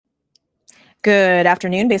Good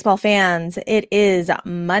afternoon, baseball fans. It is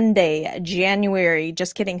Monday,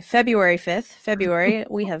 just kidding, February 5th. February,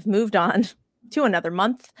 we have moved on to another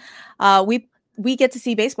month. We get to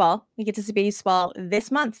see baseball. We get to see baseball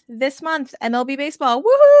this month. MLB baseball.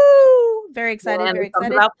 Woohoo! Very excited, Man, very there's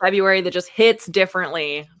something excited. about February that just hits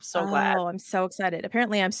differently. I'm so glad. I'm so excited.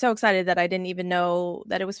 Apparently, I'm so excited that I didn't even know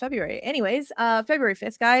that it was February. Anyways, February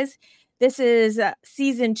 5th, guys. This is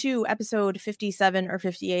season 2, episode 57 or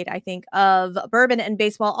 58, I think, of Bourbon and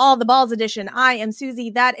Baseball, All the Balls edition. I am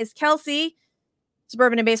Susie. That is Kelsey. It's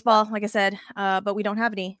Bourbon and Baseball, like I said, but we don't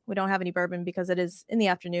have any. We don't have any bourbon because it is in the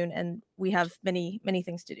afternoon and we have many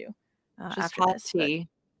things to do Just after hot this. tea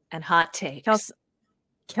and hot takes.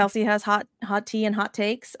 Kelsey has hot tea and hot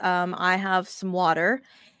takes. I have some water.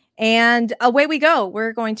 And away we go.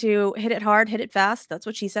 We're going to hit it hard, hit it fast. That's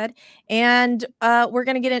what she said. And we're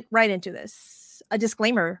going to get it right into this. A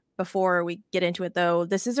disclaimer before we get into it, though.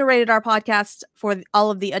 This is a rated R podcast for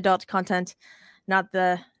all of the adult content, not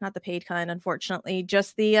the paid kind, unfortunately.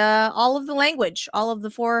 Just the all of the language, all of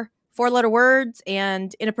the four-letter words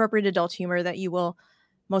and inappropriate adult humor that you will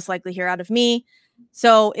most likely hear out of me.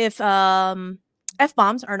 So if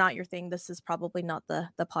F-bombs are not your thing, this is probably not the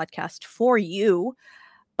podcast for you.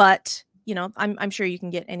 But, you know, I'm sure you can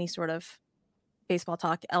get any sort of baseball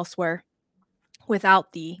talk elsewhere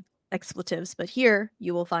without the expletives. But here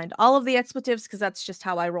you will find all of the expletives because that's just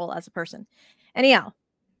how I roll as a person. Anyhow,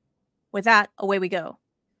 with that, away we go.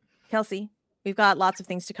 Kelsey, we've got lots of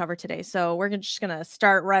things to cover today. So we're just going to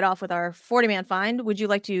start right off with our 40-man find. Would you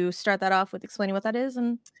like to start that off with explaining what that is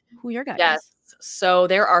and who your guy Yes. is? So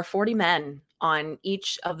there are 40 men on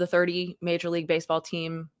each of the 30 Major League Baseball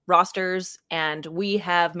team rosters, and we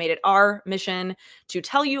have made it our mission to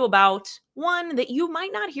tell you about one that you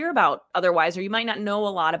might not hear about otherwise, or you might not know a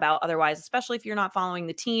lot about otherwise, especially if you're not following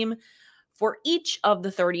the team. For each of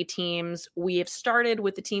the 30 teams, we have started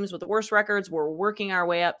with the teams with the worst records. We're working our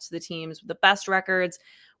way up to the teams with the best records.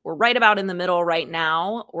 We're right about in the middle right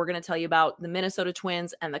now. We're going to tell you about the Minnesota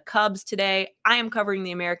Twins and the Cubs today. I am covering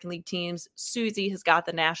the American League teams. Susie has got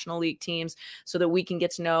the National League teams so that we can get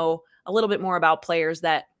to know a little bit more about players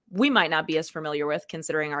that we might not be as familiar with,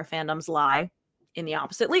 considering our fandoms lie in the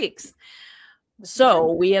opposite leagues.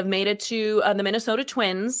 So we have made it to the Minnesota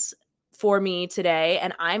Twins for me today,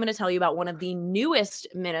 and I'm going to tell you about one of the newest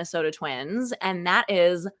Minnesota Twins, and that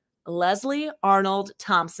is Leslie Arnold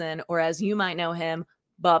Thompson, or as you might know him,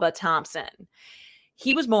 Bubba Thompson.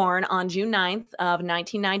 He was born on June 9th of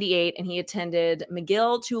 1998, and he attended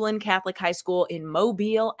McGill-Tulane Catholic High School in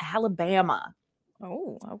Mobile, Alabama.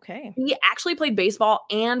 Oh, okay. He actually played baseball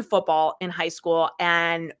and football in high school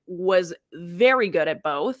and was very good at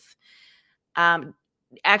both.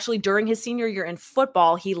 Actually, during his senior year in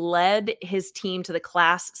football, he led his team to the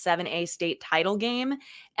Class 7A state title game,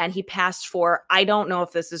 and he passed for, I don't know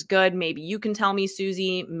if this is good, maybe you can tell me,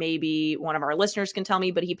 Susie, maybe one of our listeners can tell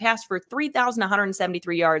me, but he passed for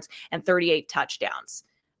 3,173 yards and 38 touchdowns.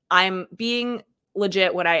 I'm being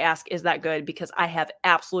legit when I ask, is that good? Because I have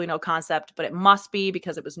absolutely no concept, but it must be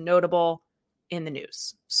because it was notable in the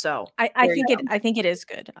news. So I think it is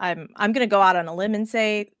good. I'm going to go out on a limb and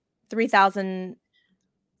say 3,000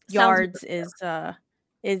 yards is a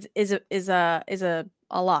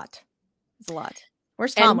lot. It's a lot.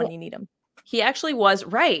 Where's Tom when you need him? He actually was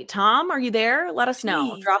right. Tom, are you there? Let us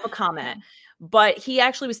know. Jeez. Drop a comment. But he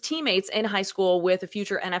actually was teammates in high school with a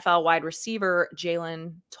future NFL wide receiver,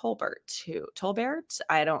 Jalen Tolbert.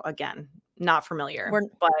 I don't, again, not familiar.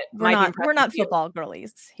 We're not football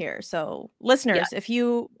girlies here. So listeners, if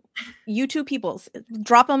you two peoples,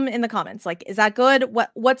 drop them in the comments. Like, is that good?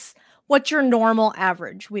 What's your normal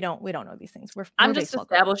average? We don't know these things. I'm just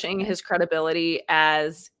establishing his credibility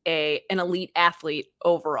as an elite athlete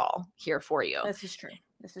overall here for you. This is true.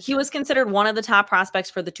 He was considered one of the top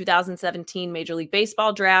prospects for the 2017 Major League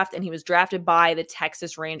Baseball draft, and he was drafted by the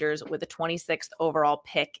Texas Rangers with the 26th overall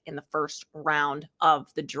pick in the first round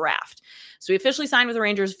of the draft. So he officially signed with the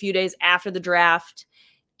Rangers a few days after the draft,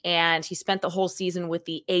 and he spent the whole season with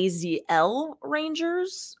the AZL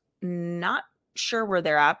Rangers. Not sure where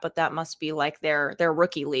they're at, but that must be like their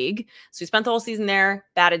rookie league. So he spent the whole season there,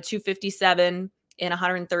 batted .257 in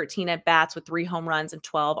 113 at-bats with 3 home runs and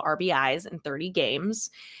 12 RBIs in 30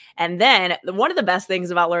 games. And then one of the best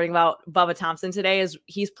things about learning about Bubba Thompson today is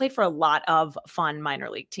he's played for a lot of fun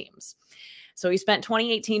minor league teams. So he spent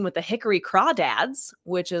 2018 with the Hickory Crawdads,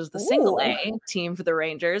 which is the single A team for the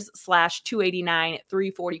Rangers, /289,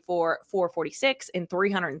 344, 446 in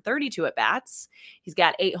 332 at-bats. He's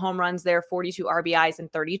got 8 home runs there, 42 RBIs,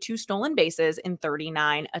 and 32 stolen bases in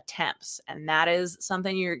 39 attempts. And that is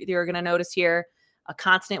something you're going to notice here. A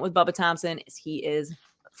constant with Bubba Thompson is he is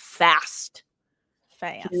fast.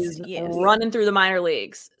 Fast, He's yes. running through the minor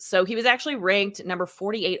leagues. So he was actually ranked number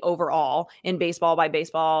 48 overall in baseball by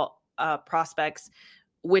baseball prospects,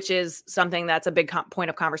 which is something that's a big point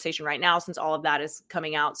of conversation right now since all of that is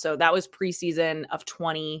coming out. So that was preseason of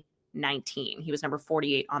 2019. He was number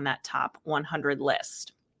 48 on that top 100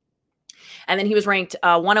 list. And then he was ranked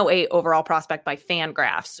 108 overall prospect by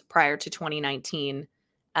Fangraphs prior to 2019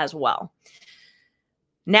 as well.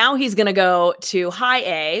 Now he's going to go to high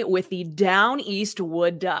A with the Down East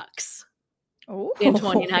Wood Ducks in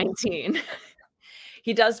 2019.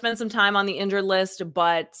 He does spend some time on the injured list,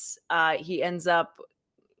 but he ends up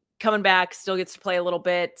coming back, still gets to play a little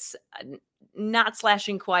bit, not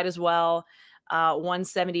slashing quite as well.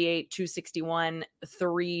 178, 261,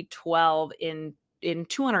 312 in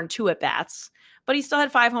 202 at-bats. But he still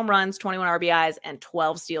had 5 home runs, 21 RBIs, and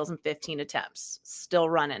 12 steals in 15 attempts. Still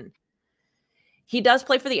running. He does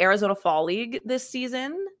play for the Arizona Fall League this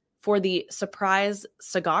season for the Surprise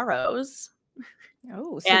Cigarros.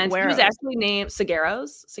 Oh, and he was saguaros. actually named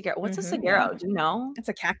Cigarros. What's a saguaro? Yeah. Do you know? It's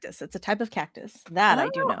a cactus. It's a type of cactus. That I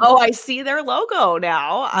do know. Oh, I see their logo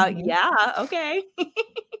now. Yeah, okay.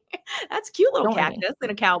 That's a cute little cactus in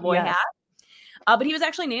a cowboy hat. But he was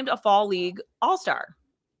actually named a Fall League All-Star.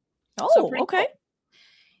 Oh, so okay. Cool.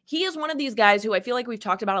 He is one of these guys who I feel like we've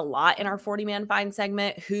talked about a lot in our 40-man find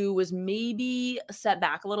segment, who was maybe set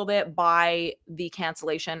back a little bit by the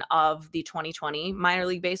cancellation of the 2020 minor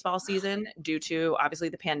league baseball season due to obviously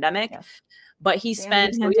the pandemic. Yes. But he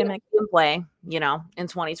spent play, in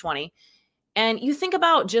 2020. And you think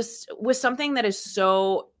about just with something that is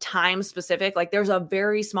so time specific, like there's a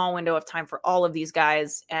very small window of time for all of these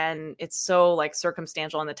guys. And it's so like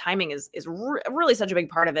circumstantial, and the timing is really such a big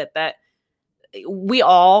part of it that we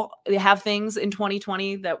all have things in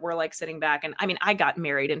 2020 that we're like sitting back. And I mean, I got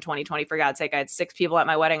married in 2020, for God's sake. I had 6 people at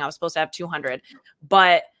my wedding. I was supposed to have 200.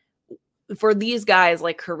 But for these guys,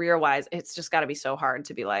 like career wise, it's just got to be so hard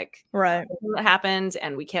to be like, right, that happened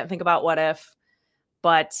and we can't think about what if.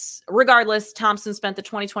 But regardless, Thompson spent the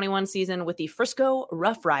 2021 season with the Frisco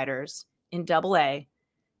Rough Riders in Double-A,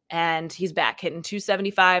 and he's back hitting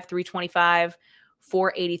 275, 325,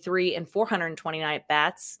 483, and 429 at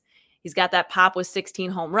bats. He's got that pop with 16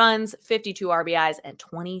 home runs, 52 RBIs, and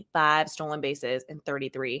 25 stolen bases in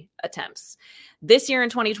 33 attempts. This year in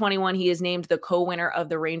 2021, he is named the co-winner of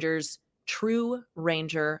the Rangers True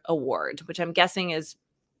Ranger Award, which I'm guessing is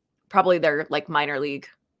probably their like minor league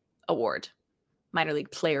award, minor league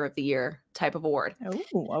player of the year type of award.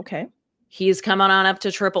 Oh, okay. He's coming on up to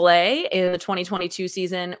AAA in the 2022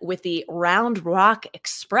 season with the Round Rock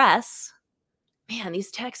Express. Man,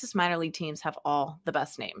 these Texas minor league teams have all the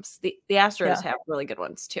best names. The Astros have really good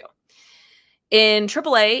ones too. In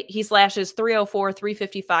AAA, he slashes 304,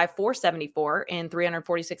 355, 474 in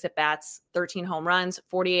 346 at-bats, 13 home runs,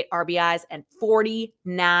 48 RBIs, and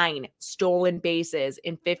 49 stolen bases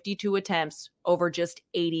in 52 attempts over just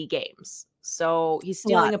 80 games. So he's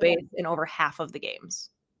stealing a base in over half of the games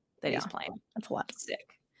that he's playing. That's a lot.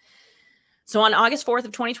 Sick. So on August 4th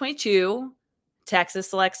of 2022, Texas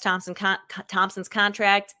selects Thompson's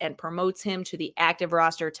contract and promotes him to the active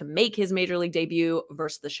roster to make his major league debut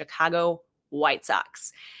versus the Chicago White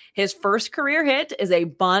Sox. His first career hit is a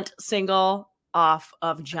bunt single off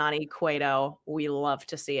of Johnny Cueto. We love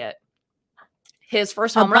to see it. His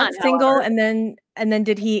first home run single, however, and then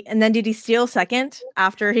did he steal second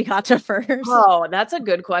after he got to first? Oh, that's a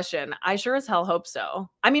good question. I sure as hell hope so.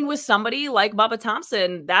 I mean, with somebody like Bubba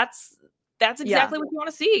Thompson, that's exactly what you want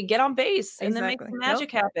to see. Get on base and then make the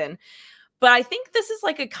magic happen. But I think this is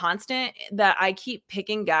like a constant that I keep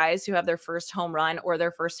picking guys who have their first home run or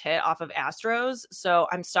their first hit off of Astros. So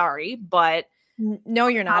I'm sorry, but no,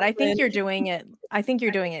 you're not. I think you're doing it. I think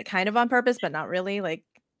you're doing it kind of on purpose, but not really. Like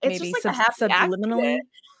maybe like subliminally,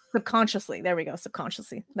 subconsciously. There we go.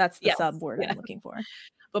 Subconsciously. That's the sub word I'm looking for.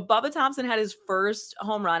 But Bubba Thompson had his first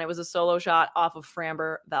home run. It was a solo shot off of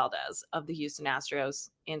Framber Valdez of the Houston Astros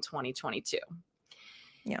in 2022.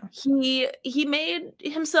 Yeah. He made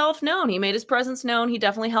himself known. He made his presence known. He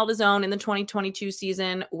definitely held his own in the 2022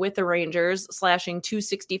 season with the Rangers, slashing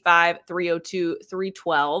 265, 302,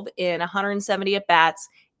 312 in 170 at-bats,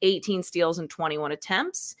 18 steals and 21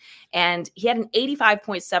 attempts. And he had an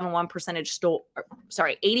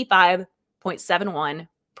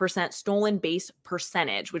 85.71% stolen base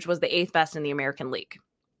percentage, which was the 8th best in the American League.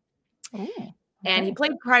 Ooh. And he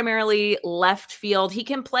played primarily left field. He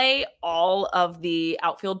can play all of the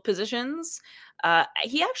outfield positions.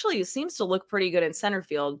 He actually seems to look pretty good in center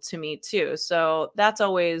field to me too. So that's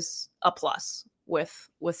always a plus with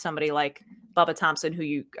somebody like Bubba Thompson, who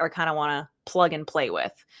you are kind of want to plug and play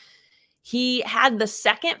with. He had the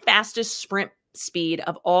second fastest sprint speed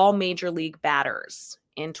of all major league batters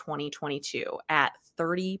in 2022 at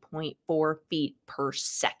 30.4 feet per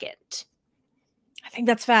second. I think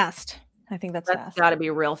that's fast. I think that's fast. Got to be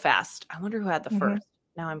real fast. I wonder who had the Mhm. first.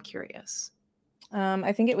 Now I'm curious.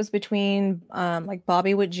 I think it was between like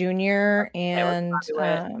Bobby Witt Jr. and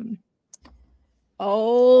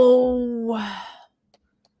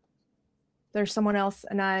there's someone else,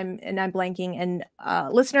 and I'm blanking. And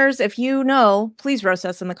listeners, if you know, please roast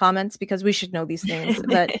us in the comments because we should know these things.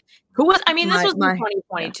 But who was? I mean, this was in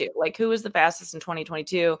 2022. Yeah. Like, who was the fastest in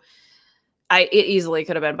 2022? It easily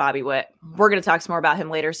could have been Bobby Witt. We're going to talk some more about him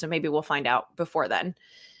later, so maybe we'll find out before then.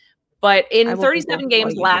 But in 37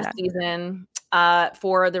 games last season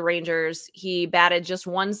for the Rangers, he batted just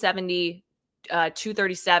 170,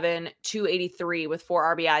 237, 283 with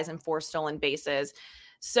 4 RBIs and 4 stolen bases.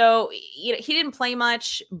 So he didn't play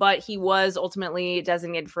much, but he was ultimately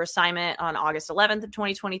designated for assignment on August 11th of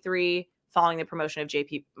 2023, following the promotion of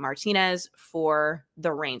JP Martinez for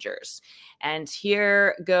the Rangers. And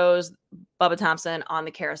here goes Bubba Thompson on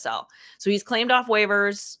the carousel. So he's claimed off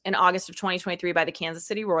waivers in August of 2023 by the Kansas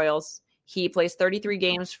City Royals. He plays 33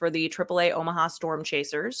 games for the AAA Omaha Storm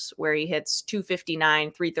Chasers, where he hits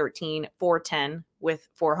 259, 313, 410 with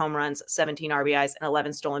 4 home runs, 17 RBIs, and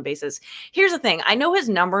 11 stolen bases. Here's the thing. I know his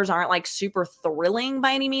numbers aren't like super thrilling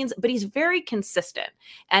by any means, but he's very consistent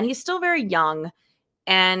and he's still very young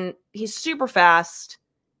and he's super fast.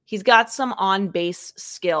 He's got some on-base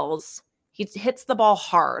skills. He hits the ball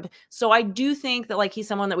hard. So I do think that like he's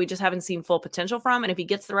someone that we just haven't seen full potential from. And if he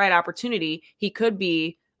gets the right opportunity, he could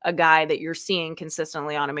be a guy that you're seeing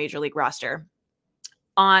consistently on a major league roster.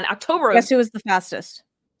 On October, guess who was the fastest?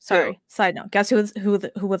 Sorry, side note. Guess who was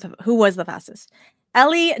the fastest?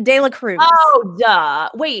 Elly De La Cruz. Oh, duh.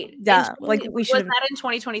 Wait, duh. Like we should. Was that in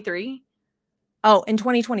 2023? Oh, in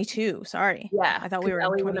 2022. Sorry. Yeah, I thought we were.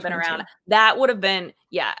 Elly would have been around. That would have been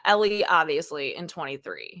Elly obviously in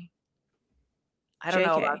 23. I don't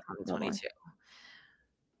know about 2022.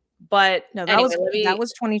 But no, that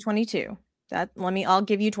was 2022. I'll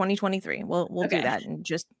give you 2023. We'll do that in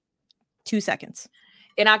just 2 seconds.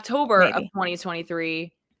 In October of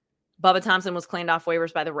 2023, Bubba Thompson was claimed off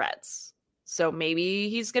waivers by the Reds. So maybe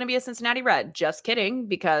he's going to be a Cincinnati Red. Just kidding,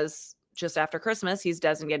 because just after Christmas, he's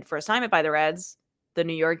designated for assignment by the Reds. The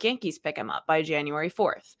New York Yankees pick him up by January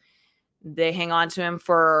 4th. They hang on to him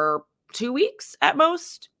for 2 weeks at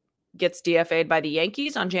most, gets DFA'd by the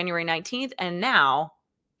Yankees on January 19th, and now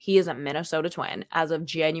he is a Minnesota Twin as of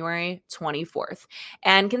January 24th.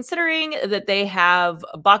 And considering that they have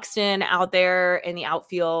Buxton out there in the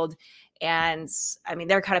outfield, and I mean,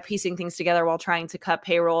 they're kind of piecing things together while trying to cut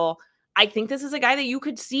payroll, I think this is a guy that you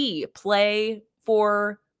could see play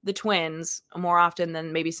for the Twins more often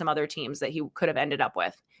than maybe some other teams that he could have ended up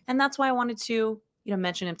with. And that's why I wanted to,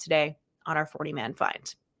 mention him today on our 40-man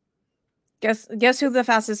find. Guess who the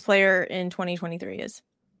fastest player in 2023 is?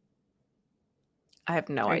 I have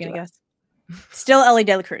no idea. Guess? Still Elly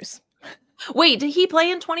De La Cruz. Wait, did he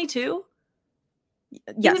play in 22?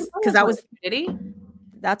 Yes, because that was. Did he?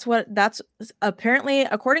 That's apparently,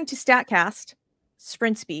 according to StatCast,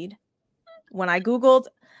 sprint speed. When I Googled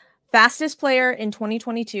fastest player in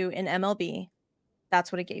 2022 in MLB,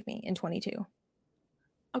 that's what it gave me in 22.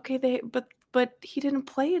 Okay, but he didn't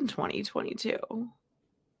play in 2022.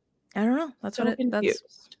 I don't know. That's what it gave me.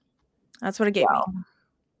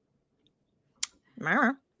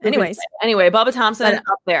 Anyways, Bubba Thompson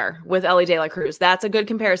up there with Elly De La Cruz. That's a good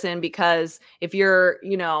comparison because if you're,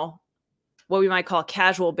 what we might call a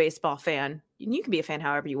casual baseball fan, you can be a fan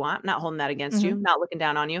however you want. I'm not holding that against you, not looking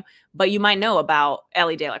down on you, but you might know about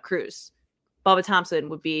Elly De La Cruz. Bubba Thompson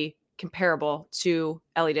would be comparable to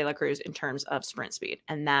Elly De La Cruz in terms of sprint speed,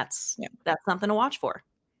 and that's something to watch for.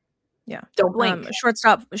 Yeah, don't blink.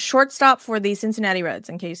 Shortstop for the Cincinnati Reds,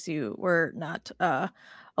 in case you were not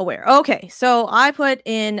aware. Okay, so I put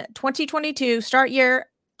in 2022 start year,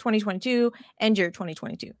 2022 end year,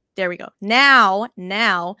 2022. There we go. Now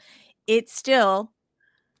it still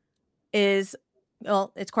is.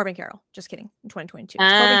 Well, it's Corbin Carroll. Just kidding. In 2022,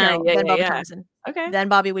 it's Corbin Carroll, then Bubba Thompson, then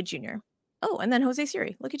Bobby Witt Jr. Oh, and then Jose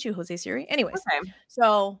Siri. Look at you, Jose Siri. Anyways,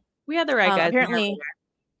 so we had the right guys.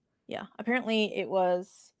 Apparently it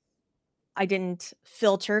was. I didn't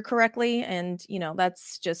filter correctly, and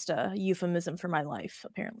that's just a euphemism for my life,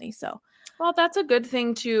 apparently. So, well, that's a good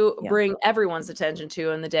thing to bring everyone's attention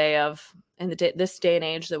to in this day and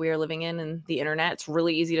age that we are living in, and the internet. It's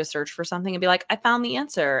really easy to search for something and be like, I found the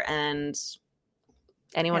answer, and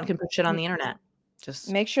anyone can put shit on the internet. Just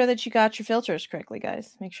make sure that you got your filters correctly,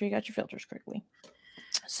 guys. Make sure you got your filters correctly.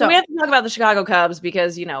 So we have to talk about the Chicago Cubs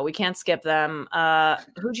because we can't skip them.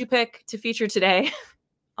 Who'd you pick to feature today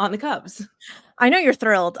on the Cubs. I know you're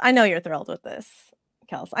thrilled. I know you're thrilled with this,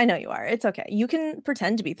 Kels. I know you are. It's okay. You can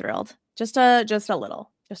pretend to be thrilled. Just a little.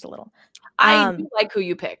 Just a little. I do like who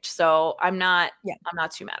you picked, so I'm not Yeah.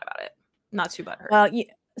 too mad about it. Not too butthurt. Well,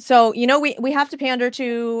 so we have to pander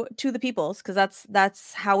to the peoples, because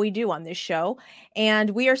that's how we do on this show, and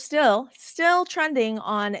we are still trending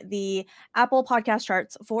on the Apple podcast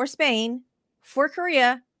charts for Spain, for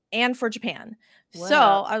Korea, and for Japan. So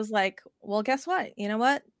I was like, well, guess what? You know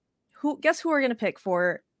what? Guess who we're gonna pick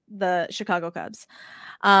for the Chicago Cubs?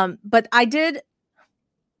 But I did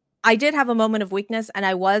have a moment of weakness, and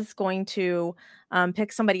I was going to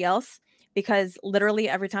pick somebody else, because literally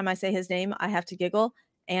every time I say his name, I have to giggle,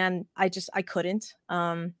 and I couldn't.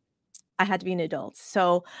 I had to be an adult.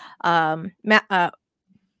 So, Miles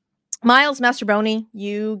Mastrobuoni,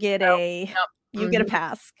 you get a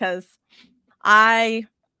pass, because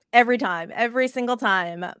every single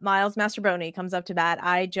time Miles Mastrobuoni comes up to bat,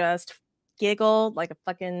 I just giggle like a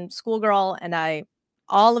fucking schoolgirl, and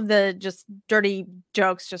all of the just dirty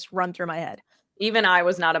jokes just run through my head. Even I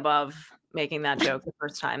was not above making that joke the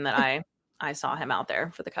first time that I saw him out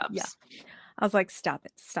there for the Cubs. Yeah. I was like, stop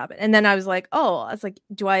it. And then I was like,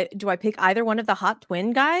 do I pick either one of the hot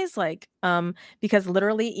twin guys? Like, because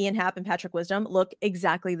literally Ian Happ and Patrick Wisdom look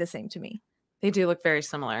exactly the same to me. They do look very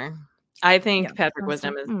similar. I think Patrick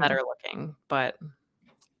Wisdom is better looking, but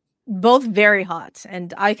both very hot.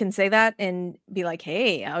 And I can say that and be like,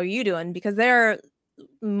 hey, how are you doing? Because they're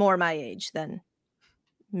more my age than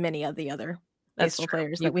many of the other baseball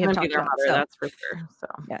players that we have talked about. So, that's for sure. So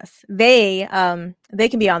yes, they can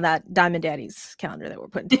be on that Diamond Daddies calendar that we're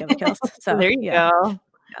putting together, Kels. So there you go.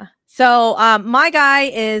 Yeah. So my guy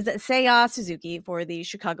is Seiya Suzuki for the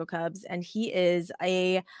Chicago Cubs, and he is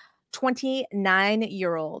a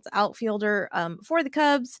 29-year-old outfielder for the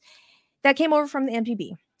Cubs that came over from the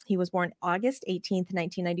MPB. He was born August 18th,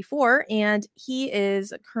 1994, and he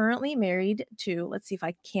is currently married to, let's see if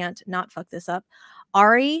I can't not fuck this up,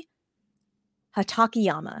 Ari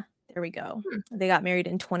Hatakeyama. There we go. They got married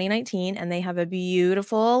in 2019, and they have a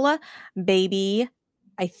beautiful baby,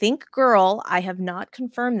 I think girl. I have not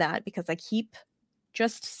confirmed that because I keep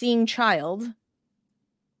just seeing child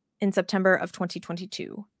in September of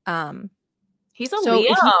 2022. He's a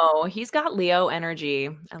Leo. He's got Leo energy.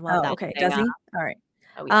 I love that. Okay. Does he? All right.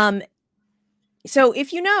 Oh, yeah. So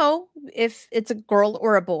if you know if it's a girl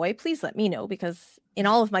or a boy, please let me know, because in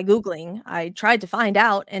all of my Googling, I tried to find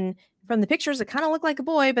out, and from the pictures, it kind of looked like a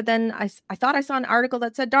boy, but then I thought I saw an article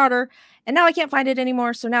that said daughter, and now I can't find it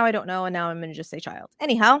anymore. So now I don't know, and now I'm going to just say child.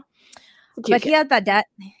 Anyhow, but he had that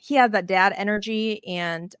dad energy,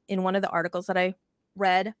 and in one of the articles that I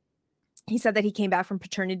read, he said that he came back from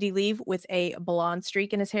paternity leave with a blonde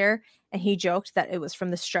streak in his hair, and he joked that it was from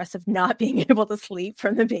the stress of not being able to sleep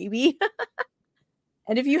from the baby.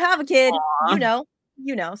 And if you have a kid, you know.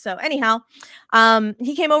 So anyhow,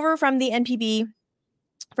 he came over from the NPB,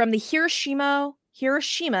 from the Hiroshima,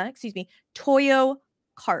 Toyo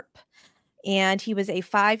Carp. And he was a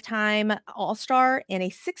 5-time All-Star and a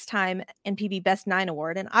 6-time NPB Best 9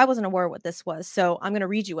 award. And I wasn't aware what this was, so I'm going to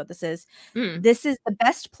read you what this is. This is the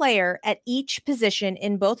best player at each position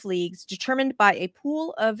in both leagues, determined by a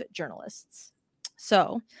pool of journalists.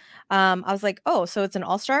 So I was like, oh, so it's an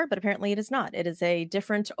All-Star, but apparently it is not. It is a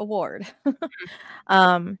different award.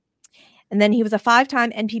 And then he was a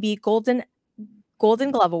 5-time NPB Golden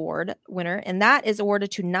Glove Award winner, and that is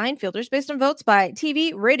awarded to 9 fielders based on votes by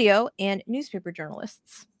TV, radio, and newspaper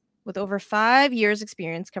journalists with over 5 years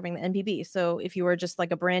experience covering the NPB. So if you are just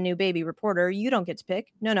like a brand new baby reporter, you don't get to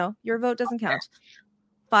pick. No, your vote doesn't count.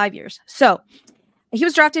 5 years. So he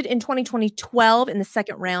was drafted in 2012 in the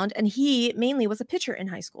second round, and he mainly was a pitcher in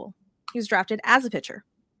high school. He was drafted as a pitcher.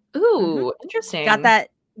 Ooh, interesting. Got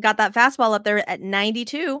that fastball up there at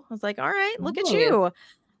 92. I was like, all right, look at you.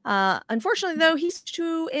 Unfortunately, though, he's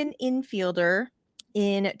to an infielder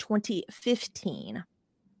in 2015.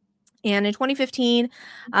 And in 2015,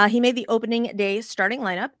 he made the opening day starting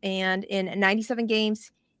lineup. And in 97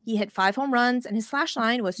 games, he hit 5 home runs, and his slash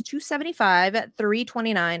line was 275,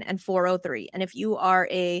 329, and 403. And if you are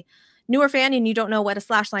a newer fan and you don't know what a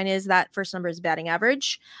slash line is, that first number is batting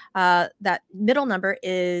average. That middle number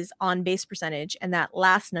is on base percentage, and that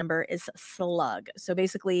last number is slug. So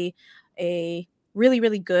basically, a really,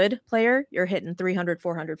 really good player, you're hitting 300,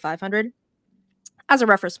 400, 500 as a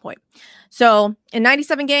reference point. So in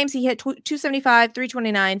 97 games, he hit 275,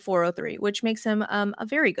 329, 403, which makes him a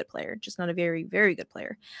very good player, just not a very, very good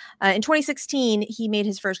player. In 2016, he made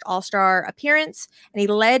his first All-Star appearance, and he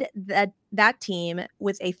led that team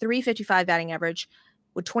with a 355 batting average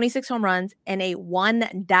with 26 home runs and a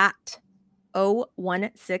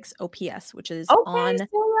 1.016 OPS, which is on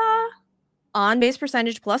on base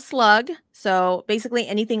percentage plus slug. So basically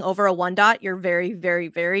anything over a 1 dot, you're very, very,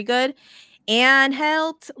 very good. And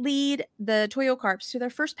helped lead the Toyo Carps to their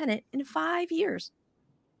first pennant in 5 years.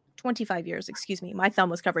 25 years, excuse me. My thumb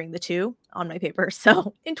was covering the 2 on my paper.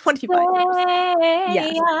 So in 25 years.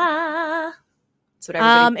 Yes. That's what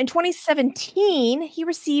everybody. In 2017, he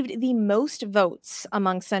received the most votes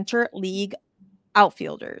among Center League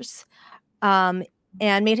outfielders, and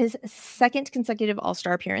made his second consecutive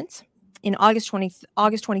All-Star appearance. In August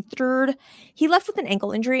 23rd, he left with an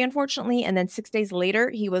ankle injury, unfortunately, and then 6 days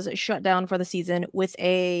later, he was shut down for the season with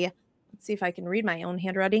let's see if I can read my own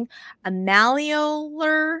handwriting, a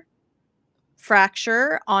malleolar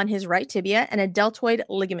fracture on his right tibia and a deltoid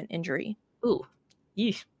ligament injury. Ooh.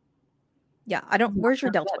 Yeesh. Yeah, where's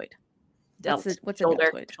your deltoid? What's shoulder,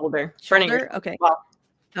 a deltoid? Shoulder? Okay. Well,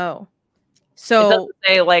 oh. So it So doesn't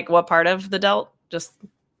say like what part of the delt? Just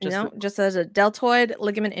as a deltoid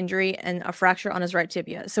ligament injury and a fracture on his right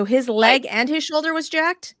tibia. So his leg and his shoulder was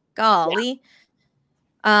jacked. Golly.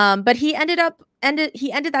 Yeah. But he ended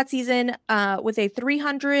that season with a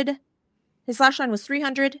 300. His slash line was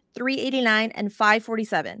 300, 389, and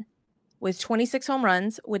 547 with 26 home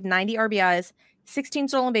runs with 90 RBIs, 16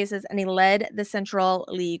 stolen bases, and he led the Central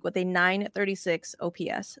League with a 936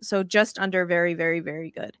 OPS. So just under very, very, very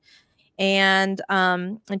good. And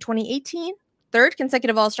in 2018, third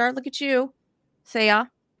consecutive All-Star. Look at you, Seiya.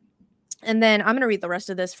 And then I'm going to read the rest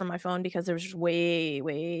of this from my phone because there's way,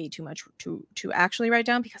 way too much to actually write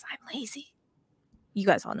down because I'm lazy. You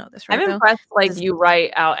guys all know this, right? I'm impressed you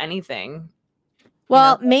write out anything.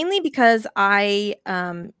 Well, mainly because I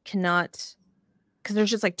cannot, because there's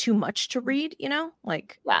just like too much to read,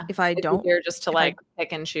 if I don't. You're just to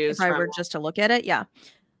pick and choose. If I were just to look at it, yeah.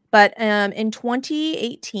 But in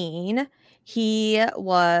 2018, he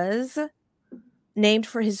was named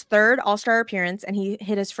for his third All-Star appearance, and he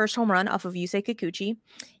hit his first home run off of Yusei Kikuchi.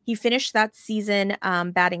 He finished that season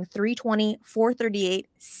batting .320, .438,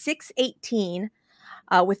 .618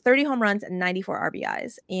 with 30 home runs and 94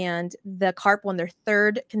 RBIs. And the Carp won their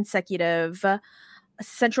third consecutive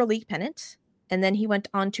Central League pennant. And then he went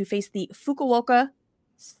on to face the Fukuoka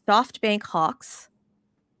SoftBank Hawks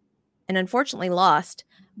and unfortunately lost.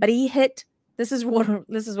 But he hit, this is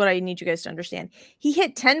what I need you guys to understand. He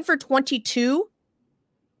hit 10 for 22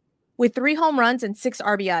 with 3 home runs and 6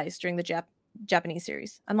 RBIs during the Japanese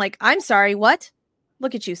series. I'm like, I'm sorry, what?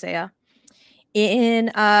 Look at you, Seiya. In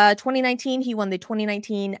 2019, he won the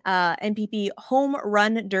 2019 NPB Home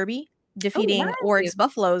Run Derby, defeating Oryx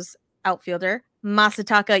Buffalo's outfielder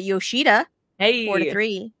Masataka Yoshida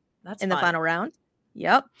 4-3 in the final round.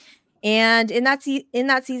 Yep. And in that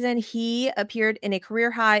season, he appeared in a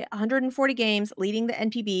career high 140 games, leading the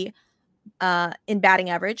NPB in batting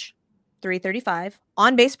average, 335,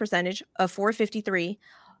 on base percentage of 453,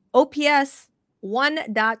 OPS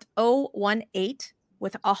 1.018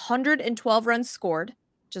 with 112 runs scored,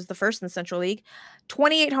 which is the first in the Central League,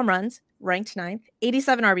 28 home runs, ranked 9th,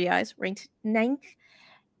 87 RBIs, ranked 9th,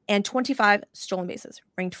 and 25 stolen bases,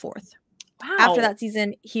 ranked 4th. Wow. After that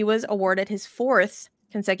season, he was awarded his 4th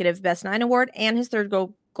consecutive Best 9 award and his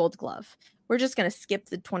 3rd Gold Glove. We're just going to skip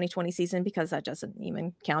the 2020 season because that doesn't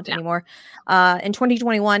even count anymore. In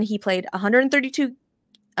 2021, he played 132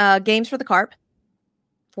 games for the Carp.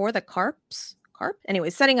 For the Carps?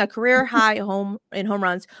 Anyways, setting a career high home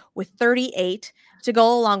runs with 38 to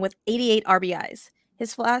go along with 88 RBIs. His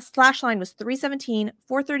slash line was 317,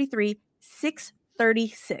 433,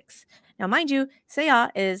 636. Now, mind you, Seiya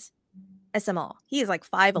is SML. He is like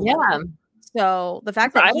 5'11". Yeah. So the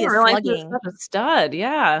fact that he is slugging, such a stud,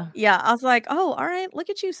 yeah. Yeah, I was like, oh, all right, look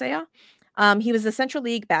at you, Seiya. He was the Central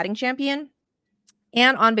League batting champion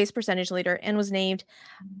and on-base percentage leader, and was named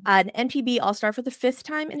an NPB All-Star for the 5th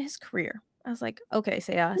time in his career. I was like, okay,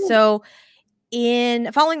 Seiya. So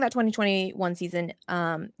following that 2021 season,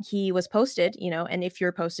 he was posted, and if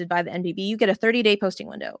you're posted by the NPB, you get a 30-day posting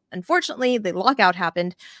window. Unfortunately, the lockout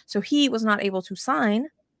happened, so he was not able to sign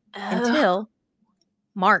until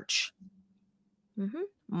March.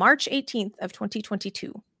 March 18th of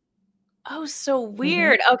 2022. Oh, so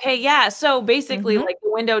weird. Okay, yeah. So basically, the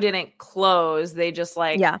window didn't close. They just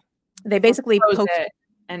they basically poked it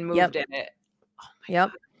and moved it. Oh my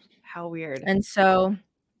God. How weird. And so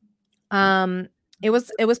it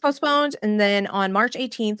was postponed, and then on March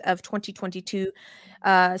 18th of 2022,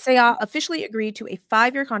 Seiya officially agreed to a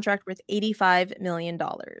 5-year contract worth $85 million.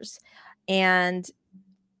 And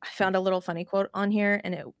I found a little funny quote on here,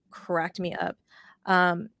 and it cracked me up.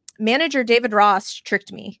 Manager David Ross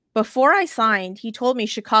tricked me. Before I signed, he told me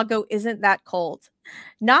Chicago isn't that cold.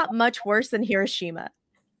 Not much worse than Hiroshima.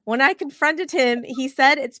 When I confronted him, he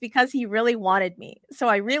said it's because he really wanted me. So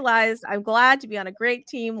I realized I'm glad to be on a great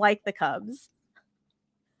team like the Cubs.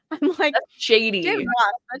 I'm like, That's David shady,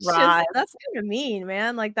 Ross, Rod. that's kind of mean,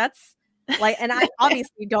 man. Like that's like, and I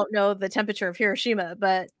obviously don't know the temperature of Hiroshima,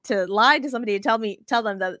 but to lie to somebody and tell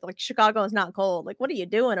them that like Chicago is not cold, like what are you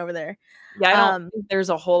doing over there? Yeah, I don't Um, think there's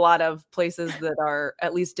a whole lot of places that are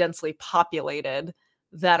at least densely populated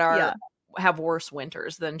that yeah, have worse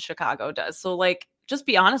winters than Chicago does. So, like, just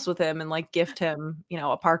be honest with him and, like, gift him,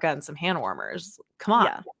 a parka and some hand warmers. Come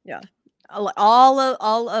on. yeah.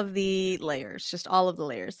 All of the layers, just all of the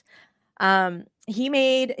layers. He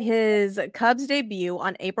made his Cubs debut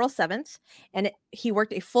on April 7th, and he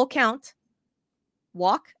worked a full count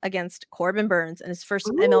walk against Corbin Burns in his first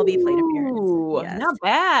MLB plate appearance. Ooh, Yes. not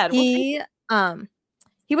bad. What kind He um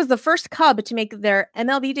he was the first Cub to make their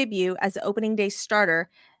MLB debut as the opening day starter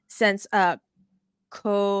since Kosuke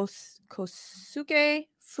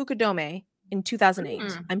Fukudome in 2008.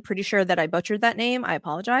 mm, I'm pretty sure that I butchered that name. I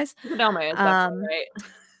apologize. Fukudome is definitely Um right.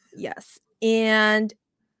 yes. And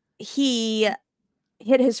he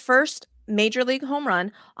hit his first major league home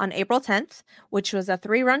run on April 10th, which was a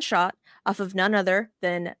 3-run shot off of none other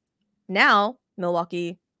than now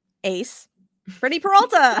Milwaukee ace Freddie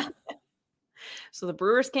Peralta. So the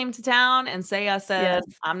Brewers came to town and Seiya said,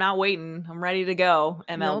 Yes. "I'm not waiting. I'm ready to go,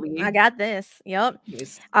 Nope. I MLB." got this. Yep.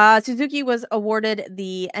 Jeez. Suzuki was awarded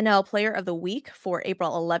the NL Player of the Week for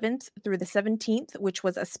April 11th through the 17th, which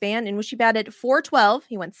was a span in which he batted 412.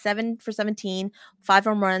 He went 7 for 17, 5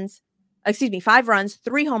 runs,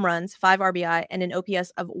 3 home runs, 5 RBI, and an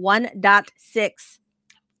OPS of 1.604.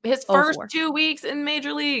 His first 2 weeks in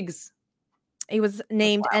major leagues. He was That's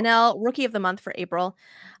named wild. NL Rookie of the Month for April.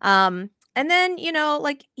 And then,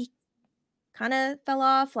 like he kind of fell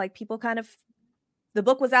off. Like people kind of, the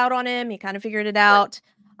book was out on him. He kind of figured it Right. out.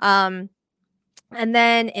 And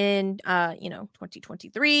then in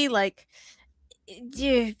 2023, like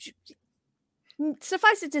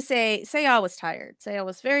suffice it to say, Seiya was tired. Seiya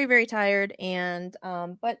was very, very tired, and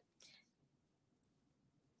but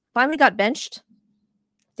finally got benched.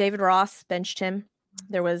 David Ross benched him.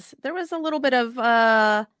 There was a little bit of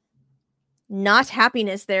not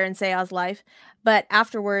happiness there in Seiya's life, but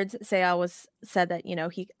afterwards, Seiya was said that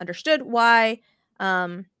he understood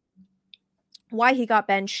um why he got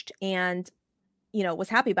benched and was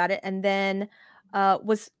happy about it, and then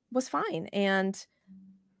was fine. And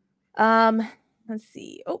um let's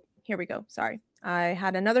see. Oh, here we go. Sorry. I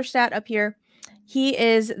had another stat up here. He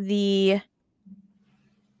is the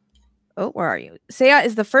Oh, where are you? Seiya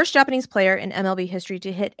is the first Japanese player in MLB history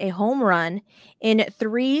to hit a home run in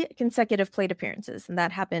 3 consecutive plate appearances, and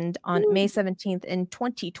that happened on May 17th in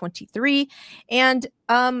 2023. And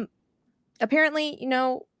apparently,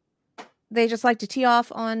 they just like to tee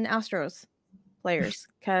off on Astros players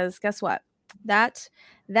because guess what? That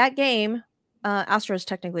game, Astros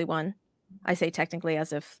technically won. I say technically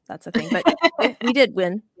as if that's a thing, but we did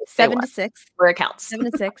win They won 7-6. where it counts.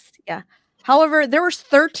 7-6. Yeah. However, there was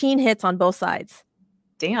 13 hits on both sides.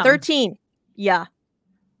 Damn. 13. Yeah.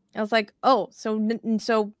 I was like, oh, so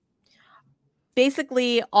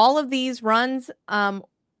basically all of these runs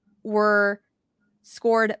were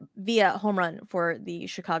scored via home run for the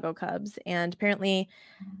Chicago Cubs. And apparently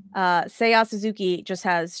Seiya Suzuki just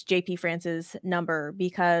has JP France's number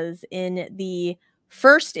because in the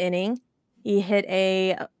first inning, he hit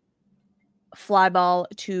a fly ball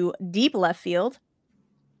to deep left field.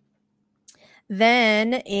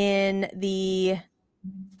 Then in the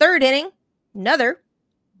third inning, another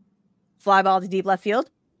fly ball to deep left field,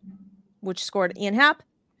 which scored Ian Happ.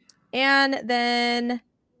 And then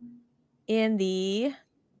in the,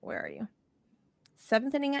 where are you?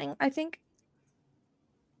 7th inning, I think.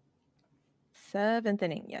 7th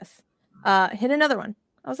inning, yes. Hit another one.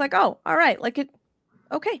 I was like, oh, all right.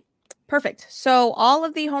 Okay, perfect. So all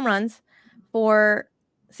of the home runs for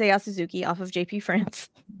Seiya Suzuki off of JP France,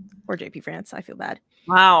 or JP France, I feel bad.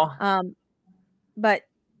 Wow. But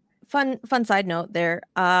fun side note there.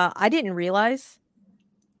 I didn't realize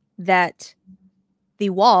that the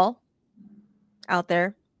wall out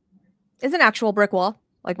there is an actual brick wall.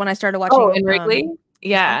 Like when I started Oh, watching in Wrigley? baseball.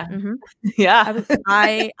 Yeah. Mhm. Yeah.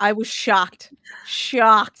 I was shocked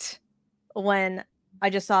when I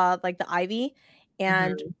just saw like the ivy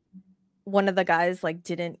and Mhm, one of the guys like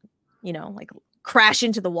didn't, like crash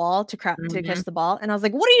into the wall to mhm. catch the ball, and I was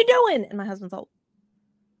like, "What are you doing?" And my husband's like,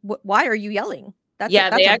 Why are you yelling? Yeah,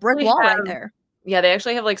 That's a brick wall right there." they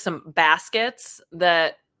actually have, like, some baskets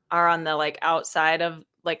that are on the, like, outside of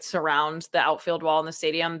like, surround the outfield wall in the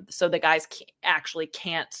stadium, so the guys actually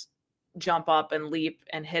can't jump up and leap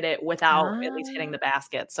and hit it without at least hitting Ah, the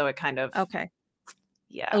basket, so it kind of okay.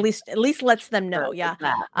 Yeah. At least lets them Sure, know. there's Yeah.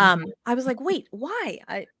 that. Mhm. I was like, wait, why?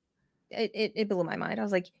 It blew my mind. I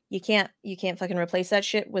was like, you can't fucking replace that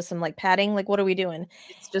shit with some like padding. Like, what are we doing?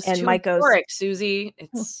 It's just And too historic, Susie.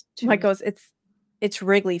 It's too Mike goes, it's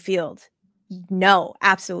Wrigley Field. No,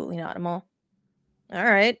 absolutely not. I'm all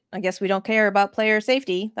right. I guess we don't care about player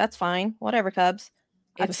safety. That's fine. Whatever, Cubs.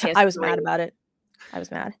 I it's was I was history. mad about it. I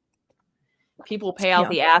was mad. People pay out Yeah,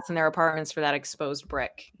 the ass in their apartments for that exposed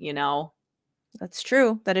brick, you know? that's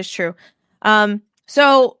true. That is true.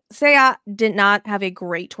 So Seiya did not have a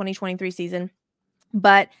great 2023 season,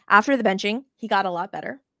 but after the benching, he got a lot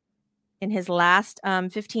better. In his last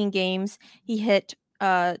 15 games, he hit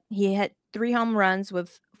 3 home runs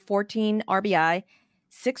with 14 RBI,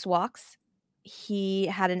 6 walks. He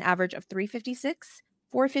had an average of 356,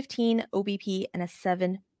 415 OBP, and a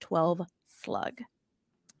 712 slug.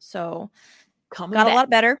 So Coming got a back. lot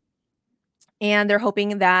better. And they're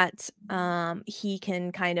hoping that he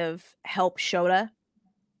can kind of help Shota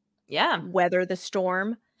Yeah. weather the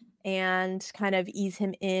storm and kind of ease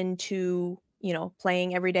him into,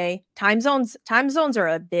 playing every day. Time zones are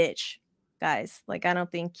a bitch, guys. Like, I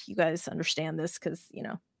don't think you guys understand this cuz,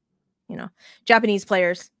 Japanese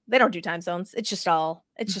players, they don't do time zones. It's just all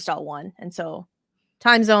one. And so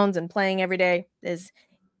time zones and playing every day is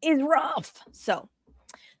rough. So,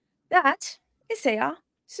 that is Seiya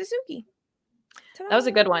Suzuki. That was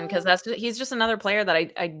a good one because Ta-da! he's just another player that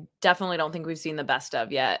I definitely don't think we've seen the best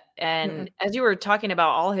of yet. And Mm-mm. as you were talking about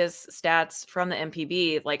all his stats from the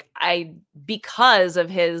MPB, like because of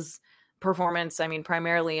his performance, I mean,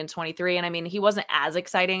 primarily in 23, and I mean, he wasn't as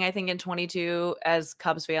exciting, I think, in 22 as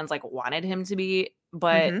Cubs fans like wanted him to be,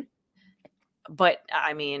 but Mhm.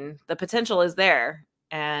 I mean, the potential is there,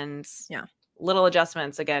 and Yeah. little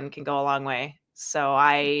adjustments again can go a long way. So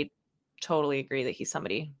I totally agree that he's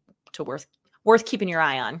somebody to worth keeping your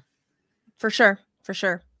eye on. For sure, for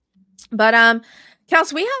sure. But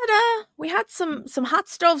Kels, we had some hot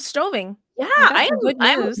stove stoving. Yeah, We got some good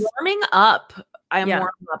I'm news. warming up. I am Yeah,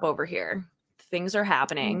 warming up over here. Things are mm,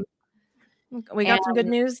 happening. we And got some good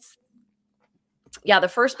news. yeah, the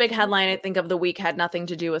first big headline I think of the week had nothing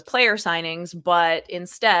to do with player signings, but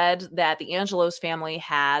instead that the Angelos family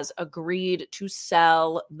has agreed to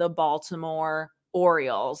sell the Baltimore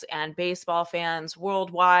Orioles, and baseball fans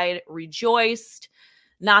worldwide rejoiced.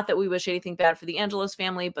 Not that we wish anything bad for the Angelos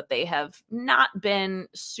family, but they have not been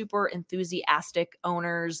super enthusiastic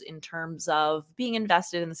owners in terms of being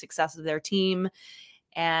invested in the success of their team,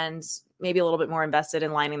 and maybe a little bit more invested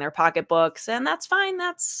in lining their pocketbooks. And that's fine.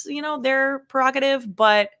 That's, their prerogative,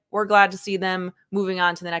 but we're glad to see them moving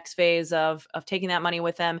on to the next phase of taking that money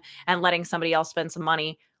with them and letting somebody else spend some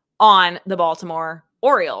money on the Baltimore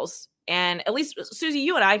Orioles. And at least, Susie,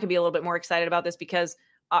 you and I can be a little bit more excited about this because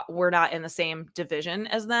we're not in the same division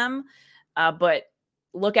as them. But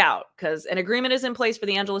look out, because an agreement is in place for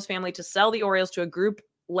the Angelos family to sell the Orioles to a group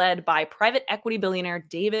led by private equity billionaire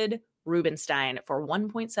David Rubenstein for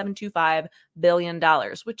 $1.725 billion,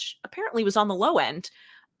 which apparently was on the low end.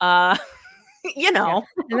 Uh, you Yeah, know,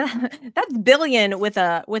 and that's billion with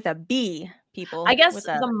a B, I people, guess with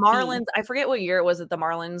a the B. Marlins, I forget what year it was that the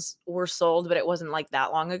Marlins were sold, but it wasn't like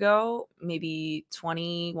that long ago, maybe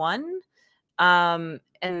 21.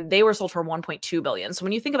 And they were sold for 1.2 billion. So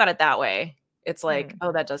when you think about it that way, it's like, Mm.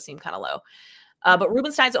 oh, that does seem kind of low. Yeah. But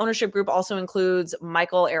Rubenstein's ownership group also includes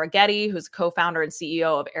Michael Arrighetti, who's co-founder and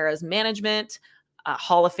CEO of Era's Management,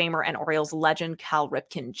 Hall of Famer and Orioles legend Cal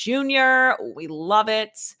Ripken Jr. We love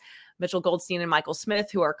it. Mitchell Goldstein and Michael Smith,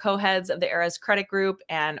 who are co-heads of the Era's credit group,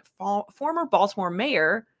 and former Baltimore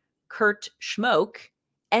Mayor Kurt Schmoke,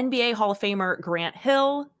 NBA Hall of Famer Grant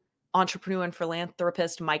Hill, entrepreneur and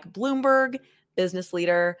philanthropist Mike Bloomberg, business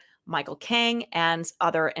leader Michael Kang, and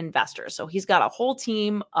other investors. So he's got a whole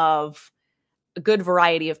team of a good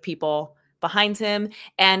variety of people behind him.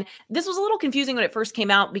 And this was a little confusing when it first came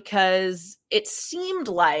out because it seemed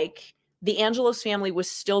like the Angelos family was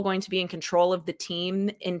still going to be in control of the team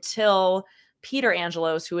until Peter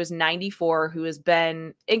Angelos, who is 94, who has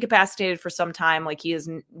been incapacitated for some time, like he has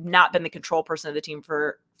not been the control person of the team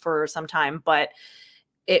for some time, but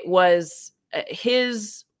it was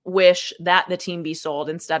his wish that the team be sold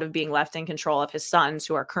instead of being left in control of his sons,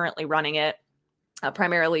 who are currently running it,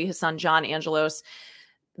 primarily his son John Angelos.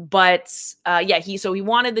 But he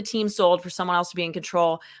wanted the team sold for someone else to be in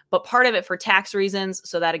control, but part of it for tax reasons,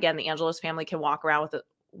 so that again the Angelos family can walk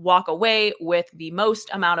away with the most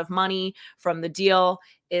amount of money from the deal,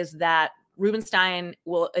 is that Rubenstein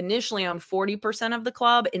will initially own 40% of the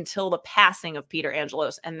club until the passing of Peter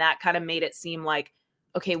Angelos. And that kind of made it seem like,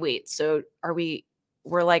 okay, wait, so are we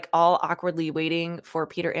we're like all awkwardly waiting for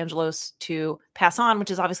Peter Angelos to pass on, which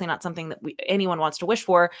is obviously not something that anyone wants to wish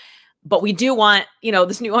for, but we do want,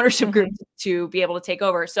 this new ownership group to be able to take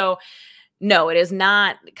over. So no, it is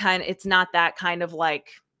not it's not that kind of like,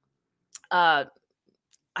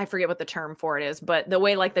 I forget what the term for it is, but the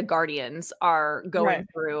way like the Guardians are going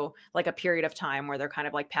through like a period of time where they're kind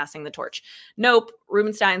of like passing the torch. Nope.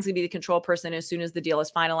 Rubenstein's going to be the control person as soon as the deal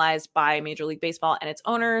is finalized by Major League Baseball and its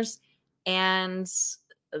owners. And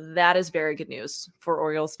that is very good news for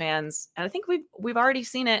Orioles fans. And I think we've already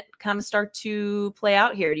seen it kind of start to play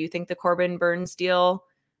out here. Do you think the Corbin Burnes deal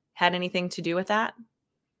had anything to do with that?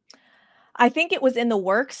 I think it was in the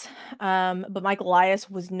works, but Michael Elias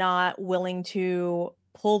was not willing to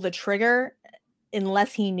pull the trigger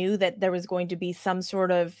unless he knew that there was going to be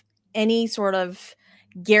any sort of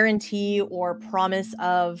guarantee or promise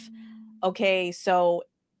of, okay, so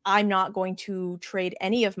I'm not going to trade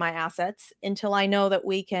any of my assets until I know that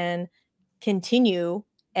we can continue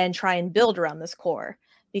and try and build around this core.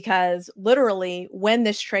 Because literally, when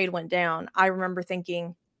this trade went down, I remember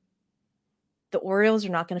thinking, the Orioles are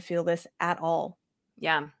not going to feel this at all.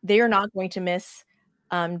 Yeah. They are not going to miss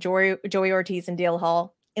Joey Ortiz and Dale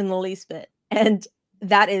Hall in the least bit. And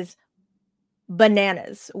that is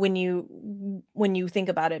bananas when you think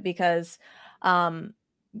about it, because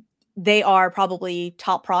they are probably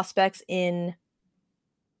top prospects in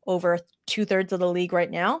over 2/3 of the league right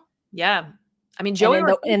now. Yeah. I mean, Joey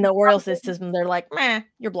in the Orioles system, they're like, meh,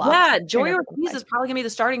 you're blocked. Yeah, Joey Ortiz is probably going to be the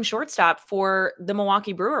starting shortstop for the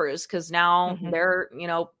Milwaukee Brewers because now they're,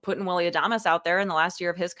 putting Willy Adames out there in the last year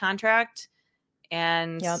of his contract.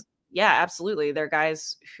 And yeah, absolutely. They're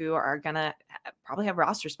guys who are going to probably have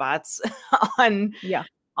roster spots on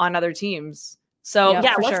other teams. So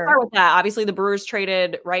let's start with that. Obviously, the Brewers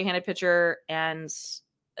traded right-handed pitcher and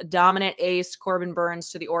dominant ace Corbin Burnes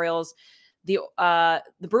to the Orioles. The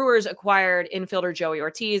Brewers acquired infielder Joey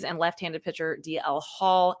Ortiz and left-handed pitcher DL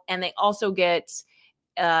Hall, and they also get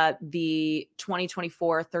the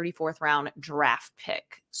 2024 34th round draft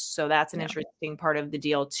pick. So that's an interesting part of the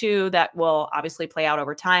deal too that will obviously play out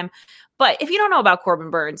over time. But if you don't know about Corbin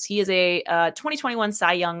Burnes, he is a 2021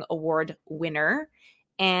 Cy Young Award winner,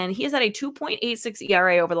 and he is at a 2.86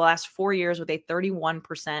 ERA over the last 4 years with a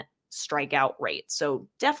 31% strikeout rate. So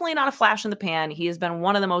definitely not a flash in the pan. He has been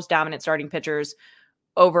one of the most dominant starting pitchers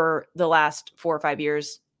over the last 4 or 5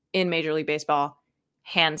 years in Major League Baseball,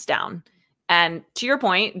 hands down. And to your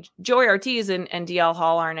point, Joey Ortiz and DL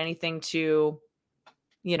Hall aren't anything to,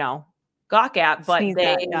 gawk at, but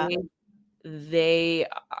they're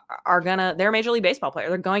Major League Baseball players.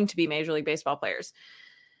 They're going to be Major League Baseball players.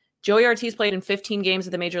 Joey Ortiz played in 15 games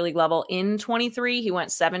at the major league level in 23. He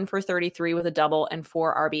went 7 for 33 with a double and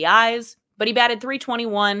 4 RBIs, but he batted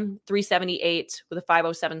 .321, .378 with a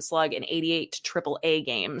 .507 slug in 88 AAA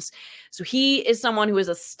games. So he is someone who is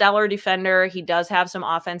a stellar defender. He does have some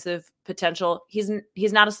offensive potential. He's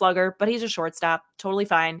not a slugger, but he's a shortstop. Totally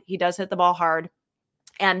fine. He does hit the ball hard.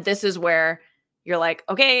 And this is where you're like,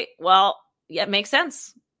 okay, well, yeah, it makes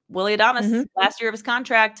sense. Willy Adames, last year of his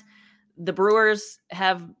contract, the Brewers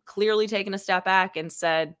have clearly taken a step back and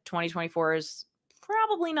said 2024 is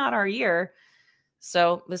probably not our year.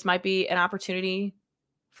 So this might be an opportunity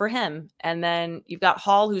for him. And then you've got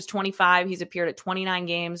Hall, who's 25. He's appeared at 29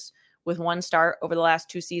 games with 1 start over the last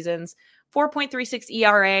 2 seasons, 4.36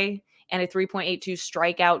 ERA and a 3.82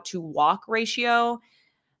 strikeout to walk ratio.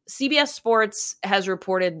 CBS Sports has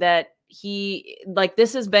reported that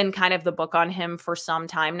this has been kind of the book on him for some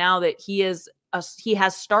time now, that he has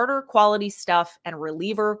starter quality stuff and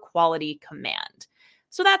reliever quality command.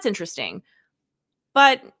 So that's interesting.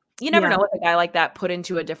 But you never know what a guy like that put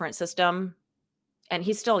into a different system. And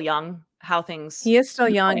he's still young, he is still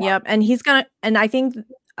young. Yep. And I think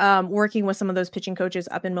working with some of those pitching coaches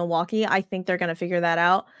up in Milwaukee, I think they're going to figure that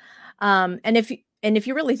out. And if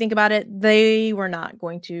you really think about it, they were not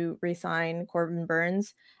going to re-sign Corbin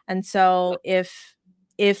Burnes. And so if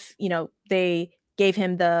they gave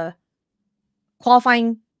him the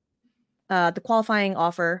qualifying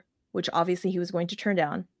offer, which obviously he was going to turn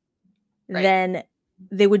down, then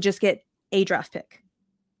they would just get a draft pick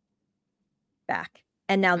back.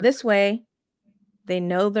 And now this way, they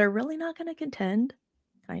know they're really not going to contend.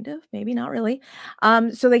 Kind of, maybe not really.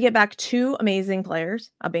 So they get back 2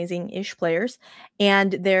 amazing-ish players,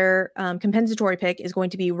 and their compensatory pick is going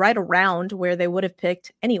to be right around where they would have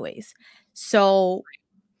picked anyways. So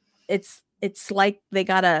it's like they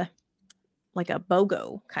got a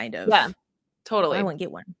BOGO kind of. Yeah, totally. I won't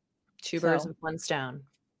get one. 2 birds with 1 stone.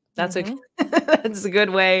 That's that's a good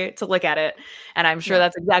way to look at it. And I'm sure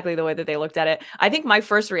that's exactly the way that they looked at it. I think my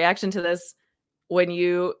first reaction to this when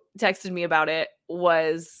you texted me about it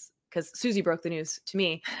was because Susie broke the news to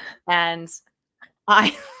me, and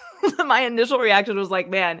I my initial reaction was like,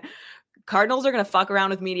 man, Cardinals are gonna fuck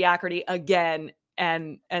around with mediocrity again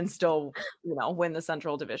and still, win the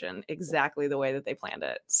Central Division exactly the way that they planned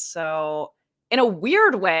it. So in a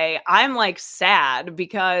weird way, I'm like sad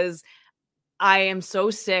because I am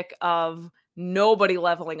so sick of nobody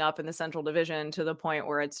leveling up in the Central Division to the point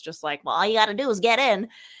where it's just like, well, all you gotta do is get in,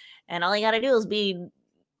 and all you gotta do is be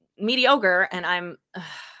mediocre. And I'm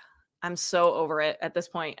so over it at this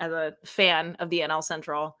point as a fan of the NL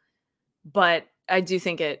Central. But I do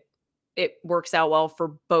think it works out well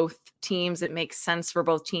for both teams. It makes sense for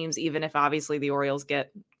both teams, even if obviously the Orioles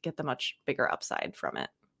get the much bigger upside from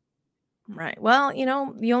it. Right. Well, you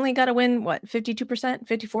only got to win what, 52%,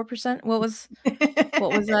 54%? What was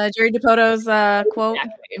Jerry DePoto's quote?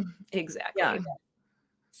 Exactly. Yeah.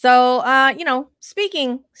 So,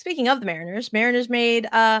 speaking of the Mariners made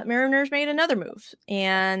another move,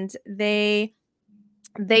 and they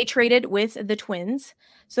traded with the Twins.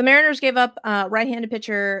 So Mariners gave up right-handed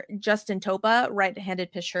pitcher Justin Topa,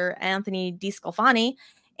 right-handed pitcher Anthony DeSclafani,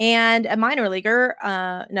 and a minor leaguer,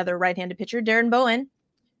 another right-handed pitcher, Darren Bowen,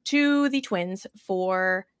 to the Twins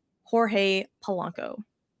for Jorge Polanco.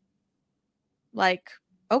 Like,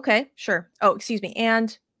 okay, sure. Oh, excuse me.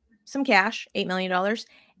 And some cash, $8 million,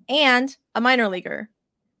 and a minor leaguer.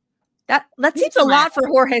 That seems a lot for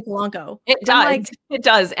Jorge Polanco. It does. It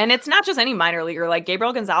does. And it's not just any minor leaguer. Like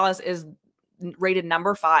Gabriel Gonzalez is rated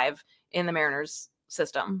number 5 in the Mariners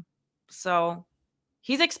system. So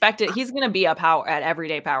he's going to be an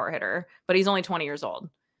everyday power hitter, but he's only 20 years old.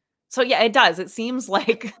 So yeah, it does. It seems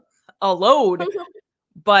like a load,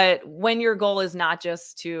 but when your goal is not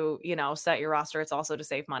just to, set your roster, it's also to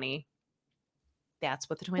save money. That's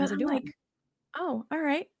what the Twins are doing. Like, oh, all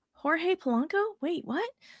right. Jorge Polanco? Wait, what?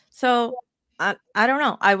 So I don't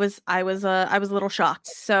know. I was a little shocked.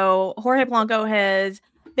 So Jorge Polanco has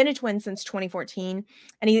been a Twin since 2014,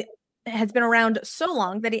 and he has been around so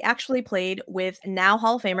long that he actually played with now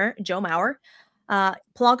Hall of Famer Joe Mauer.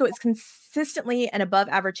 Polanco is consistently an above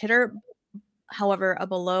average hitter, however, a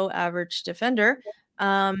below average defender.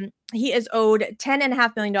 He is owed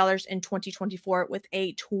 $10.5 million in 2024 with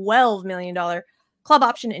a $12 million club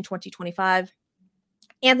option in 2025.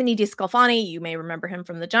 Anthony DeSclafani, you may remember him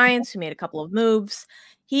from the Giants, who made a couple of moves.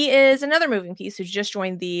 He is another moving piece who's just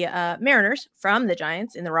joined the Mariners from the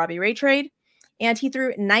Giants in the Robbie Ray trade. And he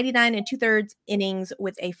threw 99 2/3 innings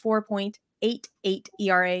with a 4.88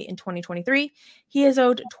 ERA in 2023. He is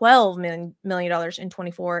owed $12 million in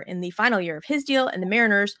 24 in the final year of his deal, and the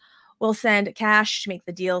Mariners will send cash to make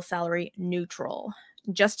the deal salary neutral.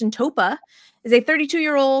 Justin Topa is a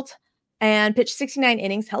 32-year-old and pitched 69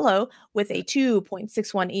 innings, with a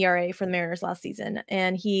 2.61 ERA for the Mariners last season.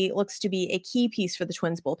 And he looks to be a key piece for the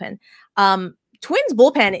Twins bullpen. Twins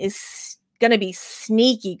bullpen is going to be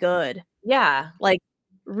sneaky good. Yeah. Like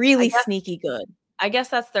really sneaky good. I guess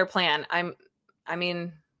that's their plan. I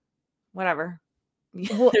mean, whatever.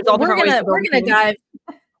 We're gonna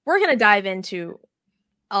dive into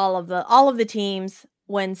all of the teams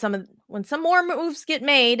when some more moves get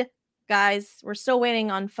made. Guys, we're still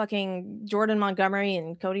waiting on fucking Jordan Montgomery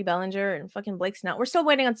and Cody Bellinger and fucking Blake Snell. We're still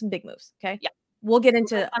waiting on some big moves. Okay. Yeah. We'll get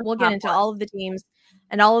into all of the teams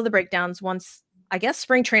and all of the breakdowns once, I guess,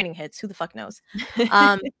 spring training hits. Who the fuck knows?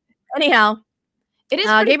 Anyhow, it is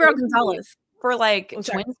Gabriel Gonzalez for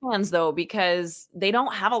Twins fans though, because they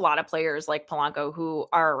don't have a lot of players like Polanco who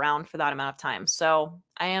are around for that amount of time. So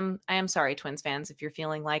I am sorry, Twins fans, if you're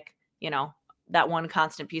feeling like, that one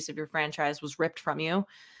constant piece of your franchise was ripped from you.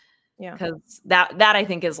 Yeah. Because that I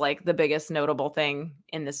think is like the biggest notable thing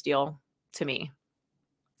in this deal to me.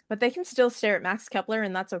 But they can still stare at Max Kepler,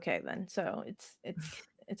 and that's okay then. So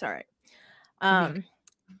it's all right.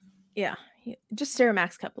 Yeah, just stare at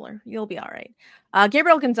Max Kepler. You'll be all right.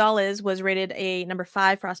 Gabriel Gonzalez was rated a number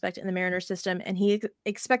 5 prospect in the Mariners system, and he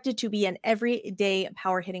expected to be an everyday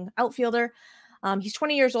power hitting outfielder. He's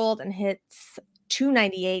 20 years old and hits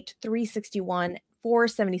 298, 361,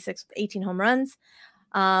 476 with 18 home runs.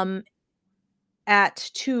 At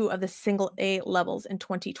 2 of the single A levels in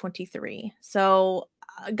 2023. So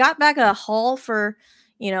got back a haul for,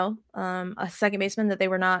 a second baseman that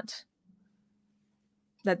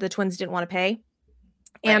the Twins didn't want to pay.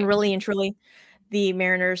 Right. And really and truly, the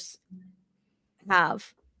Mariners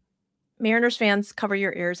fans, cover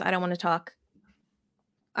your ears. I don't want to talk.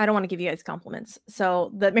 I don't want to give you guys compliments.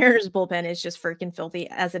 So the Mariners bullpen is just freaking filthy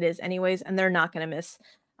as it is anyways. And they're not going to miss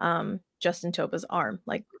Justin Topa's arm.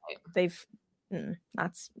 Like that's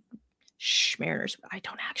Mariners. I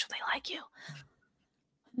don't actually like you.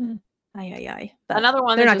 But Another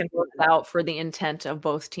one they're that not just going to works out for the intent of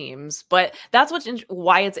both teams. But that's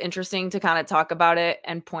why it's interesting to kind of talk about it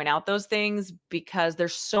and point out those things, because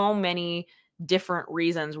there's so many different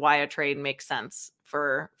reasons why a trade makes sense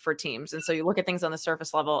for teams. And so you look at things on the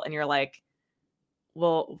surface level and you're like,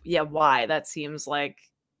 well, yeah, why? That seems like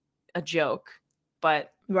a joke.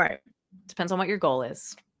 But right. depends on what your goal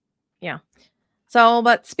is. Yeah. So,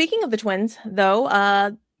 but speaking of the Twins, though,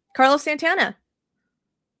 Carlos Santana,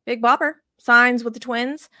 Big Bopper, signs with the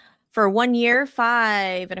Twins for 1 year,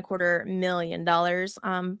 $5.25 million.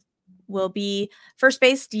 Will be first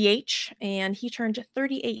base DH, and he turned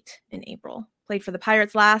 38 in April. Played for the Pirates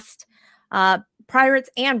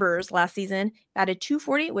and Brewers last season. Batted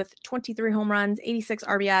 240 with 23 home runs, 86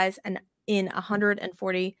 RBIs, and in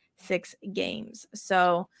 146 games.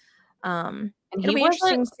 So, And it'll he be was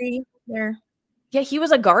interesting to see there. Yeah, he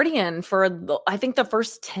was a Guardian for I think the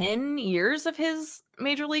first 10 years of his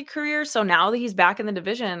major league career. So now that he's back in the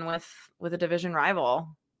division with a division rival,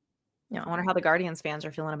 Yeah. I wonder how the Guardians fans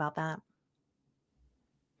are feeling about that.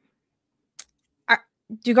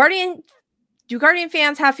 Do Guardian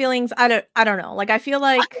fans have feelings? I don't know. Like I feel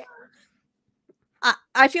like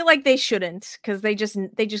they shouldn't, because they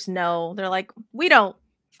just know. They're like, we don't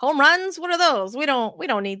home runs. What are those? We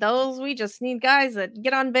don't need those. We just need guys that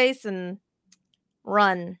get on base and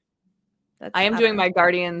run. I am I don't doing know. my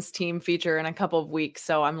Guardians team feature in a couple of weeks,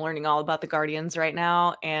 so I'm learning all about the Guardians right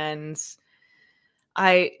now. And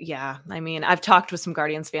I've talked with some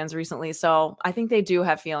Guardians fans recently, so I think they do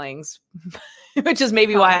have feelings, which is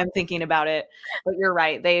maybe why I'm thinking about it. But you're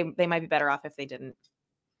right. They might be better off if they didn't.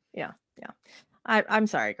 Yeah. I'm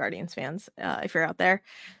sorry, Guardians fans, if you're out there.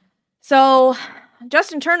 So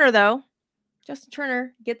Justin Turner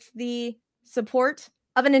gets the support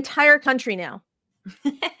of an entire country now.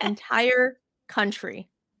 Entire country.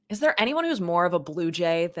 Is there anyone who's more of a Blue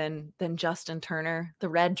Jay than Justin Turner, the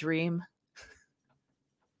Red Dream?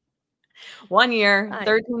 1 year,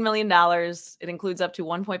 $13 million. It includes up to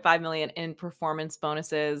 $1.5 million in performance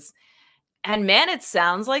bonuses. And man, it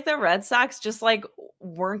sounds like the Red Sox just like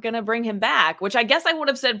weren't going to bring him back, which I guess I would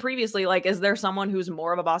have said previously, like, is there someone who's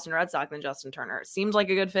more of a Boston Red Sox than Justin Turner? It seems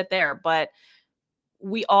like a good fit there, but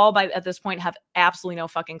we all at this point have absolutely no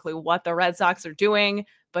fucking clue what the Red Sox are doing,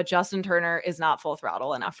 but Justin Turner is not full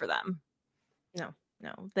throttle enough for them. No.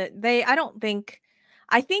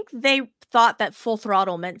 I think they thought that full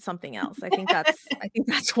throttle meant something else. I think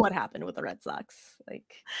that's what happened with the Red Sox.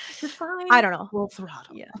 Like, I don't know. Full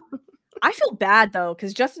throttle. Yeah. I feel bad though,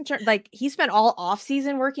 because Justin Turner, like, he spent all off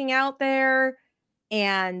season working out there,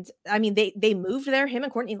 and I mean they moved there. Him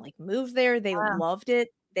and Courtney like moved there. They loved it.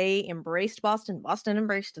 They embraced Boston. Boston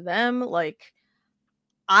embraced them. Like,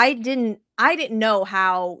 I didn't know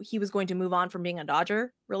how he was going to move on from being a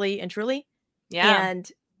Dodger, really and truly. Yeah. And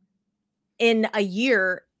in a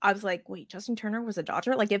year, I was like, wait, Justin Turner was a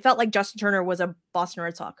Dodger? Like, it felt like Justin Turner was a Boston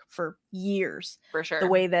Red Sox for years. For sure. The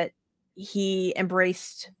way that he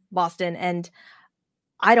embraced Boston. And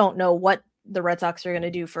I don't know what the Red Sox are going to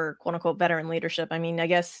do for quote unquote veteran leadership. I mean, I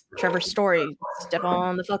guess Trevor Story, step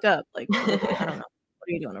on the fuck up. Like, I don't know. What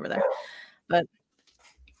are you doing over there? But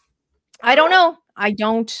I don't know. I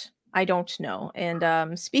don't know.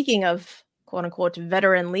 And speaking of quote unquote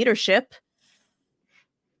veteran leadership,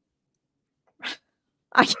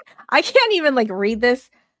 I can't even like read this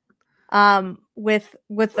with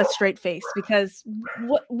a straight face, because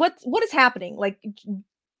what is happening? Like,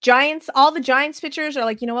 all the Giants pitchers are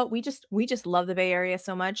like, you know what, we just love the Bay Area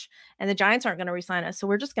so much, and the Giants aren't going to resign us, so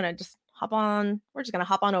we're just going to hop on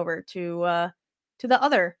over to the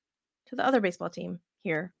other baseball team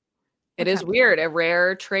here. It is weird. A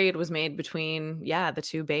rare trade was made between the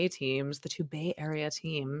two Bay Area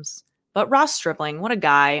teams. But Ross Stripling, what a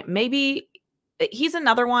guy. Maybe he's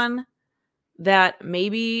another one that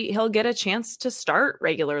maybe he'll get a chance to start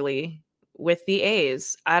regularly with the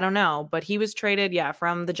A's. I don't know, but he was traded,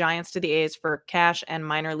 from the Giants to the A's for cash and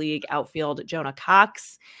minor league outfield Jonah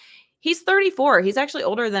Cox. He's 34. He's actually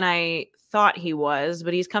older than I thought he was,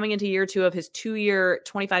 but he's coming into year 2 of his 2-year,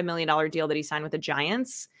 $25 million deal that he signed with the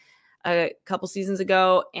Giants a couple seasons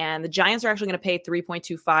ago. And the Giants are actually going to pay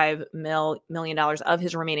 $3.25 million of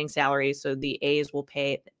his remaining salary. So the A's will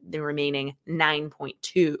pay the remaining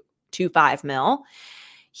 $9.25 million.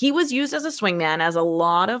 He was used as a swingman, as a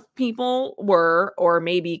lot of people were, or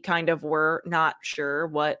maybe kind of were not sure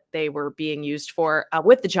what they were being used for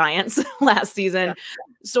with the Giants last season. Yeah.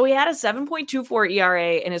 So he had a 7.24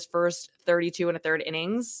 ERA in his first 32 and a third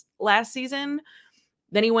innings last season.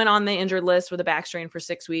 Then he went on the injured list with a back strain for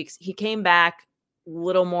 6 weeks. He came back a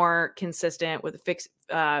little more consistent with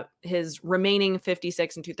his remaining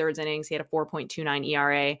 56 and 2/3 innings. He had a 4.29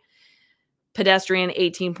 ERA. pedestrian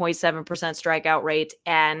 18.7% strikeout rate,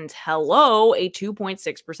 and hello, a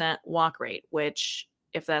 2.6% walk rate, which,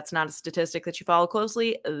 if that's not a statistic that you follow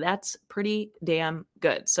closely, that's pretty damn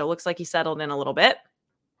good. So it looks like he settled in a little bit.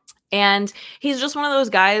 And he's just one of those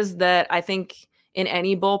guys that I think in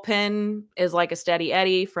any bullpen is like a steady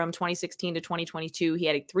Eddie. From 2016 to 2022, he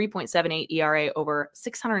had a 3.78 ERA over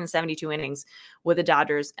 672 innings with the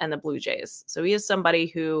Dodgers and the Blue Jays. So he is somebody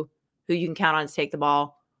who you can count on to take the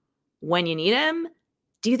ball when you need him.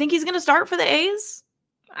 Do you think he's going to start for the A's?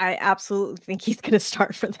 I absolutely think he's going to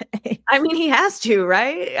start for the A's. I mean, he has to,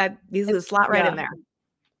 right? He's the slot right in there.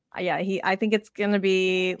 Yeah, I think it's going to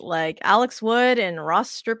be like Alex Wood and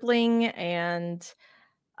Ross Stripling and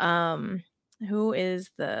who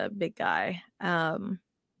is the big guy? I'm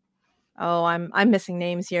missing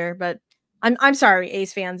names here, but I'm sorry,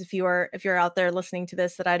 A's fans, if you're out there listening to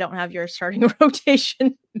this, that I don't have your starting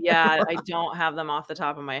rotation. Yeah, I don't have them off the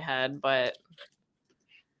top of my head, but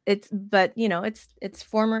it's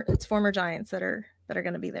former Giants that are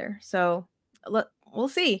going to be there. So we'll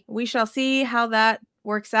see. We shall see how that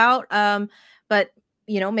works out. But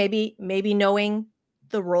maybe knowing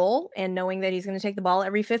the role and knowing that he's going to take the ball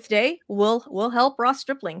every fifth day will help Ross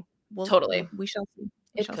Stripling. Totally. We shall see.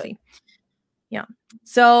 We shall see. Yeah.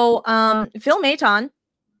 So Phil Maton,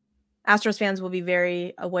 Astros fans will be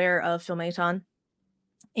very aware of Phil Maton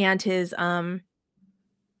and his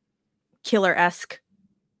killer-esque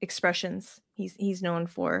expressions. He's known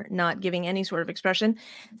for not giving any sort of expression.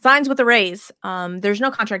 Signs with the Rays. There's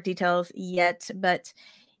no contract details yet, but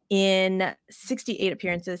in 68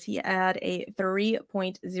 appearances, he had a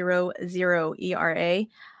 3.00 ERA,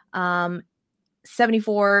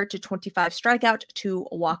 74 to 25 strikeout to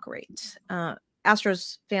walk rate.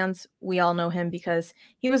 Astros fans, we all know him because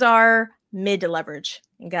he was our mid-leverage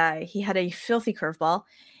guy. He had a filthy curveball.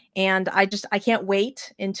 And I can't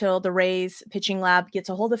wait until the Rays pitching lab gets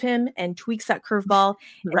a hold of him and tweaks that curveball.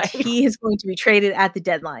 Right. And he is going to be traded at the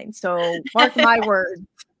deadline. So mark my words,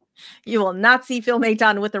 you will not see Phil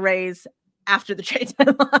Maton with the Rays after the trade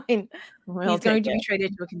deadline. He's going to be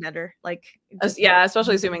traded to a contender.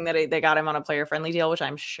 Especially assuming that they got him on a player-friendly deal, which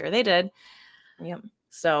I'm sure they did. Yep.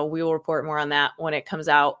 So we will report more on that when it comes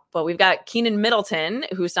out. But we've got Keenan Middleton,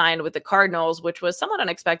 who signed with the Cardinals, which was somewhat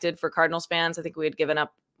unexpected for Cardinals fans. I think we had given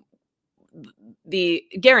up the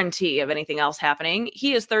guarantee of anything else happening.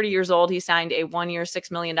 He is 30 years old. He signed a 1-year, $6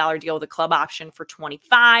 million deal with a club option for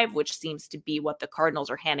 25, which seems to be what the Cardinals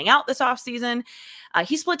are handing out this offseason.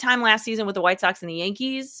 He split time last season with the White Sox and the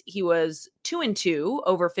Yankees. He was 2-2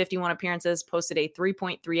 over 51 appearances, posted a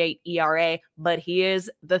 3.38 ERA, but he is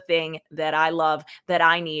the thing that I love, that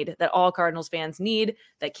I need, that all Cardinals fans need,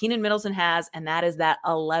 that Keenan Middleton has, and that is that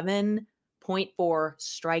 11.4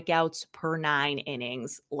 strikeouts per 9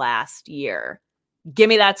 innings last year. Give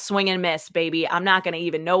me that swing and miss, baby. I'm not going to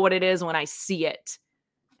even know what it is when I see it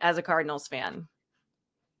as a Cardinals fan.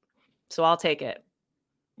 So I'll take it.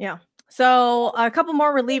 Yeah. So a couple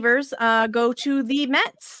more relievers go to the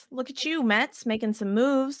Mets. Look at you, Mets, making some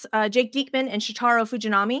moves. Jake Diekman and Shitaro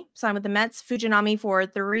Fujinami signed with the Mets. Fujinami for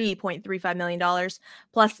 $3.35 million,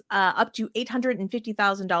 plus up to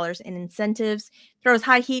 $850,000 in incentives. Throws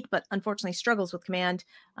high heat, but unfortunately struggles with command.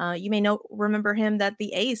 You may remember him that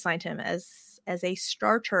the A's signed him as a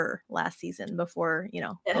starter last season before,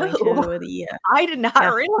 going to the... I did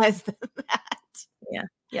not realize that.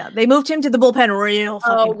 Yeah. They moved him to the bullpen real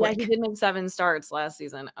fucking quick. Yeah, he did make 7 starts last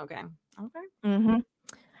season. Okay. Mm-hmm.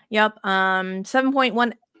 Yep.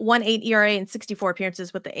 7.18 ERA and 64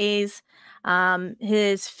 appearances with the A's.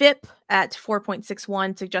 His FIP at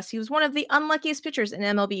 4.61 suggests he was one of the unluckiest pitchers in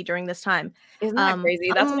MLB during this time. Isn't that crazy?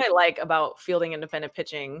 That's what I like about fielding independent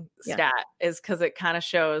pitching stat, is because it kind of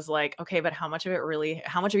shows like, okay, but how much of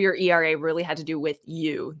your ERA really had to do with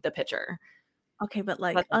you, the pitcher? Okay, but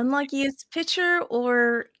unluckiest pitcher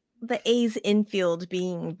or the A's infield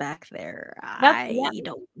being back there? I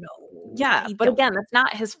don't know. Yeah, but again, that's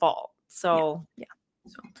not his fault. So yeah.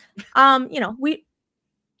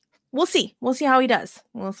 We'll see. We'll see how he does.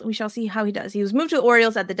 We shall see how he does. He was moved to the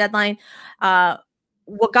Orioles at the deadline.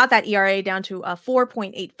 What got that ERA down to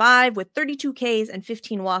 4.85 with 32 Ks and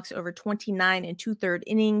 15 walks over 29 and 2/3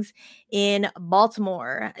 innings in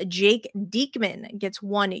Baltimore. Jake Diekman gets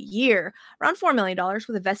 1 year, around $4 million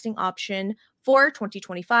with a vesting option for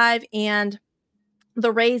 2025. And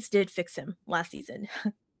the Rays did fix him last season.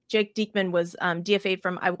 Jake Diekman was DFA'd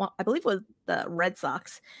from, I believe it was the Red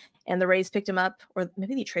Sox, and the Rays picked him up, or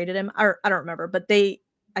maybe they traded him. I don't remember, but they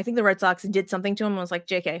I think the Red Sox did something to him and was like,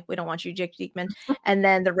 JK, we don't want you, Jake Diekman. And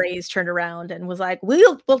then the Rays turned around and was like,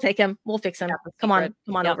 we'll take him. We'll fix him. Come on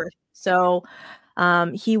Yep. over. So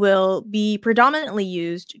he will be predominantly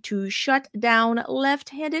used to shut down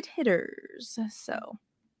left-handed hitters. So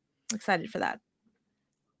I'm excited for that.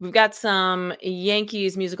 We've got some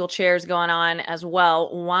Yankees musical chairs going on as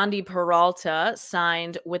well. Wandy Peralta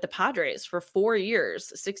signed with the Padres for 4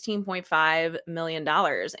 years, $16.5 million.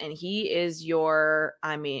 And he is he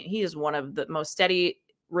is one of the most steady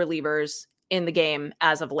relievers in the game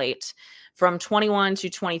as of late. From 21 to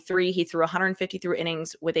 23, he threw 153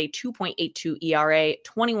 innings with a 2.82 ERA,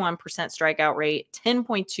 21% strikeout rate,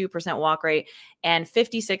 10.2% walk rate, and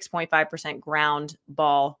 56.5% ground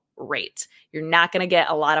ball rate. You're not going to get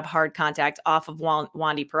a lot of hard contact off of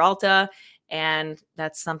Wandy Peralta, and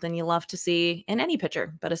that's something you love to see in any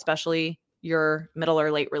pitcher, but especially your middle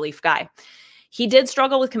or late relief guy. He did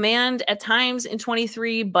struggle with command at times in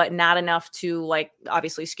 23, but not enough to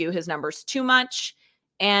obviously skew his numbers too much.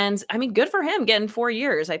 And I mean, good for him getting 4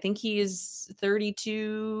 years. I think he's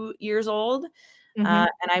 32 years old. Mm-hmm.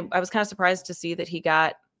 And I was kind of surprised to see that he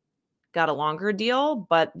got a longer deal,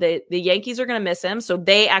 but the Yankees are going to miss him. So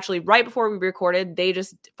they actually, right before we recorded, they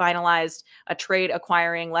just finalized a trade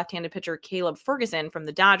acquiring left-handed pitcher Caleb Ferguson from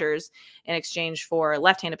the Dodgers in exchange for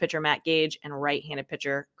left-handed pitcher Matt Gage and right-handed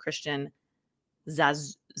pitcher Christian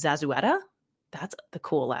Zazueta. That's the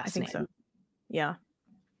cool last I think name. So. Yeah.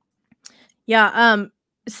 Yeah.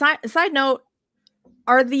 Side note,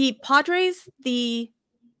 are the Padres the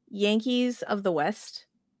Yankees of the West?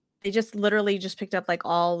 They just literally just picked up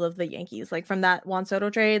all of the Yankees, from that Juan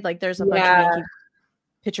Soto trade. There's a bunch of Yankee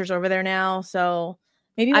pitchers over there now. So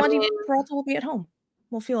maybe Wandy Peralta will be at home.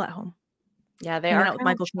 We'll feel at home. Yeah, they are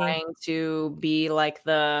Michael trying to be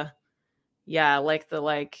the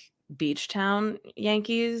beach town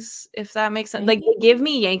Yankees, if that makes sense. They give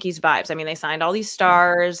me Yankees vibes. I mean, they signed all these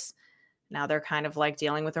stars. Now they're kind of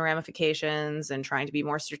dealing with the ramifications and trying to be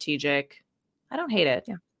more strategic. I don't hate it.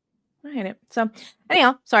 Yeah. I hate it. So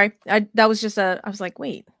anyhow, sorry. That was just I was like,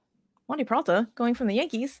 wait, Wandy Peralta going from the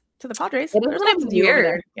Yankees to the Padres. It is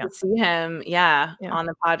weird to see him, on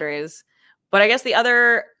the Padres. But I guess the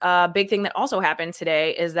other big thing that also happened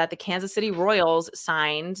today is that the Kansas City Royals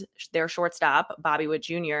signed their shortstop, Bobby Witt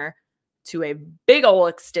Jr., to a big old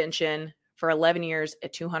extension for 11 years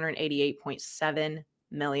at $288.7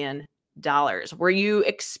 million. Were you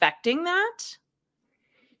expecting that?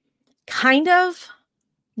 Kind of.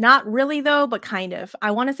 Not really, though, but kind of.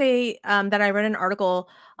 I want to say that I read an article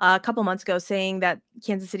a couple months ago saying that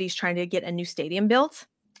Kansas City is trying to get a new stadium built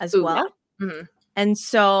as well. Yeah. Mm-hmm. And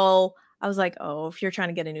so I was like, oh, if you're trying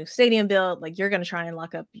to get a new stadium built, you're going to try and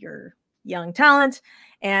lock up your young talent.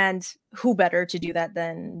 And who better to do that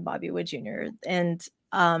than Bobby Witt Jr.? And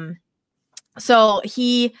so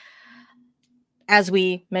he, as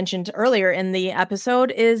we mentioned earlier in the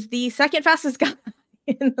episode, is the second fastest guy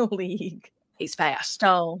in the league. He's fast.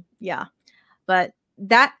 So yeah, but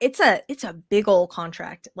that it's a big old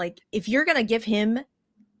contract. If you're gonna give him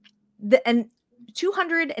and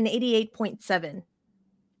 $288.7 million,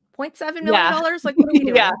 what are we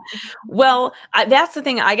doing? Yeah. Well, that's the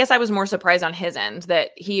thing. I guess I was more surprised on his end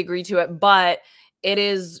that he agreed to it, but it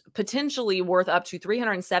is potentially worth up to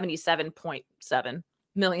 $377.7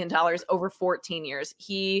 million over 14 years.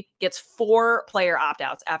 He gets 4 player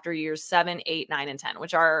opt-outs after years 7, 8, 9, and 10,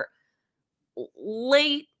 which are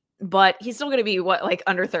late, but he's still going to be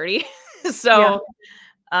under 30. So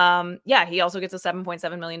he also gets a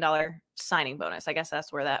 $7.7 million signing bonus. I guess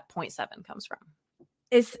that's where that 0.7 comes from.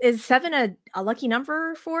 Is 7 a lucky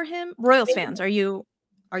number for him? Royals fans, are you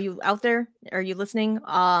out there? Are you listening?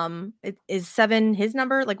 Is 7 his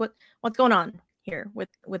number? What's going on here with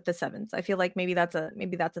the 7s? I feel like maybe that's a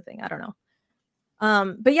thing. I don't know.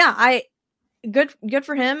 But yeah, good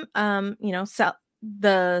for him.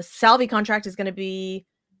 The Salvi contract is going to be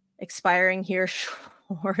expiring here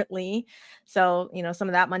shortly. So, some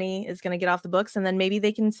of that money is going to get off the books, and then maybe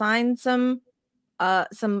they can sign some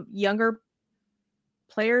younger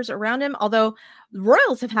players around him. Although the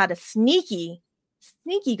Royals have had a sneaky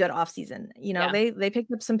good offseason. They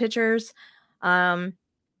picked up some pitchers. So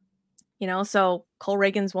Cole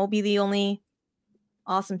Reagans won't be the only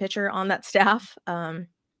awesome pitcher on that staff.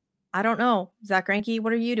 I don't know. Zach Greinke,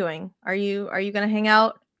 what are you doing? Are you going to hang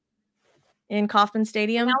out in Kauffman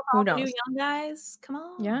Stadium? Who knows? New young guys, come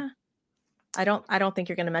on. Yeah. I don't think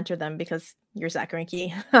you're going to mentor them because you're Zach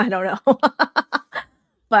Greinke. I don't know.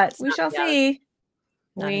 But we shall see.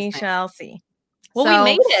 We shall see. Well, we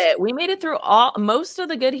made it. We made it through most of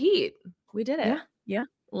the good heat. We did it. Yeah.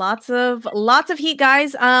 Lots of heat,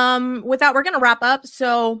 guys. With that, we're going to wrap up.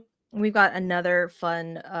 So We've got another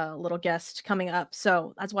fun little guest coming up.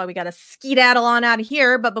 So that's why we got to skedaddle on out of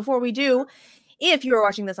here. But before we do, if you're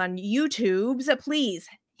watching this on YouTube, please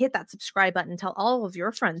hit that subscribe button. Tell all of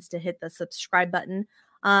your friends to hit the subscribe button.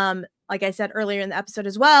 Like I said earlier in the episode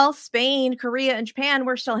as well, Spain, Korea, and Japan,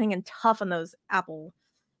 we're still hanging tough on those Apple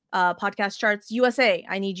podcast charts. USA,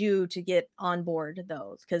 I need you to get on board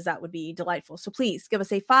those because that would be delightful. So please give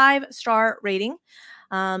us a 5-star rating.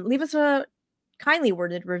 Leave us a kindly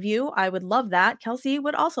worded review. I would love that. Kelsey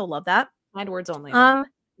would also love that. Kind words only.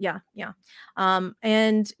 Yeah.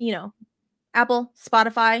 And Apple,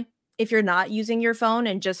 Spotify, if you're not using your phone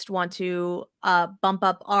and just want to bump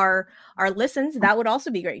up our listens, that would also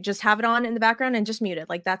be great. Just have it on in the background and just mute it.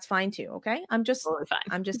 Like that's fine too. Okay. Totally fine.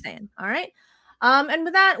 I'm just saying. All right. And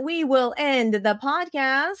with that, we will end the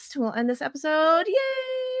podcast. We'll end this episode.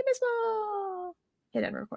 Yay, baseball. Hit end record.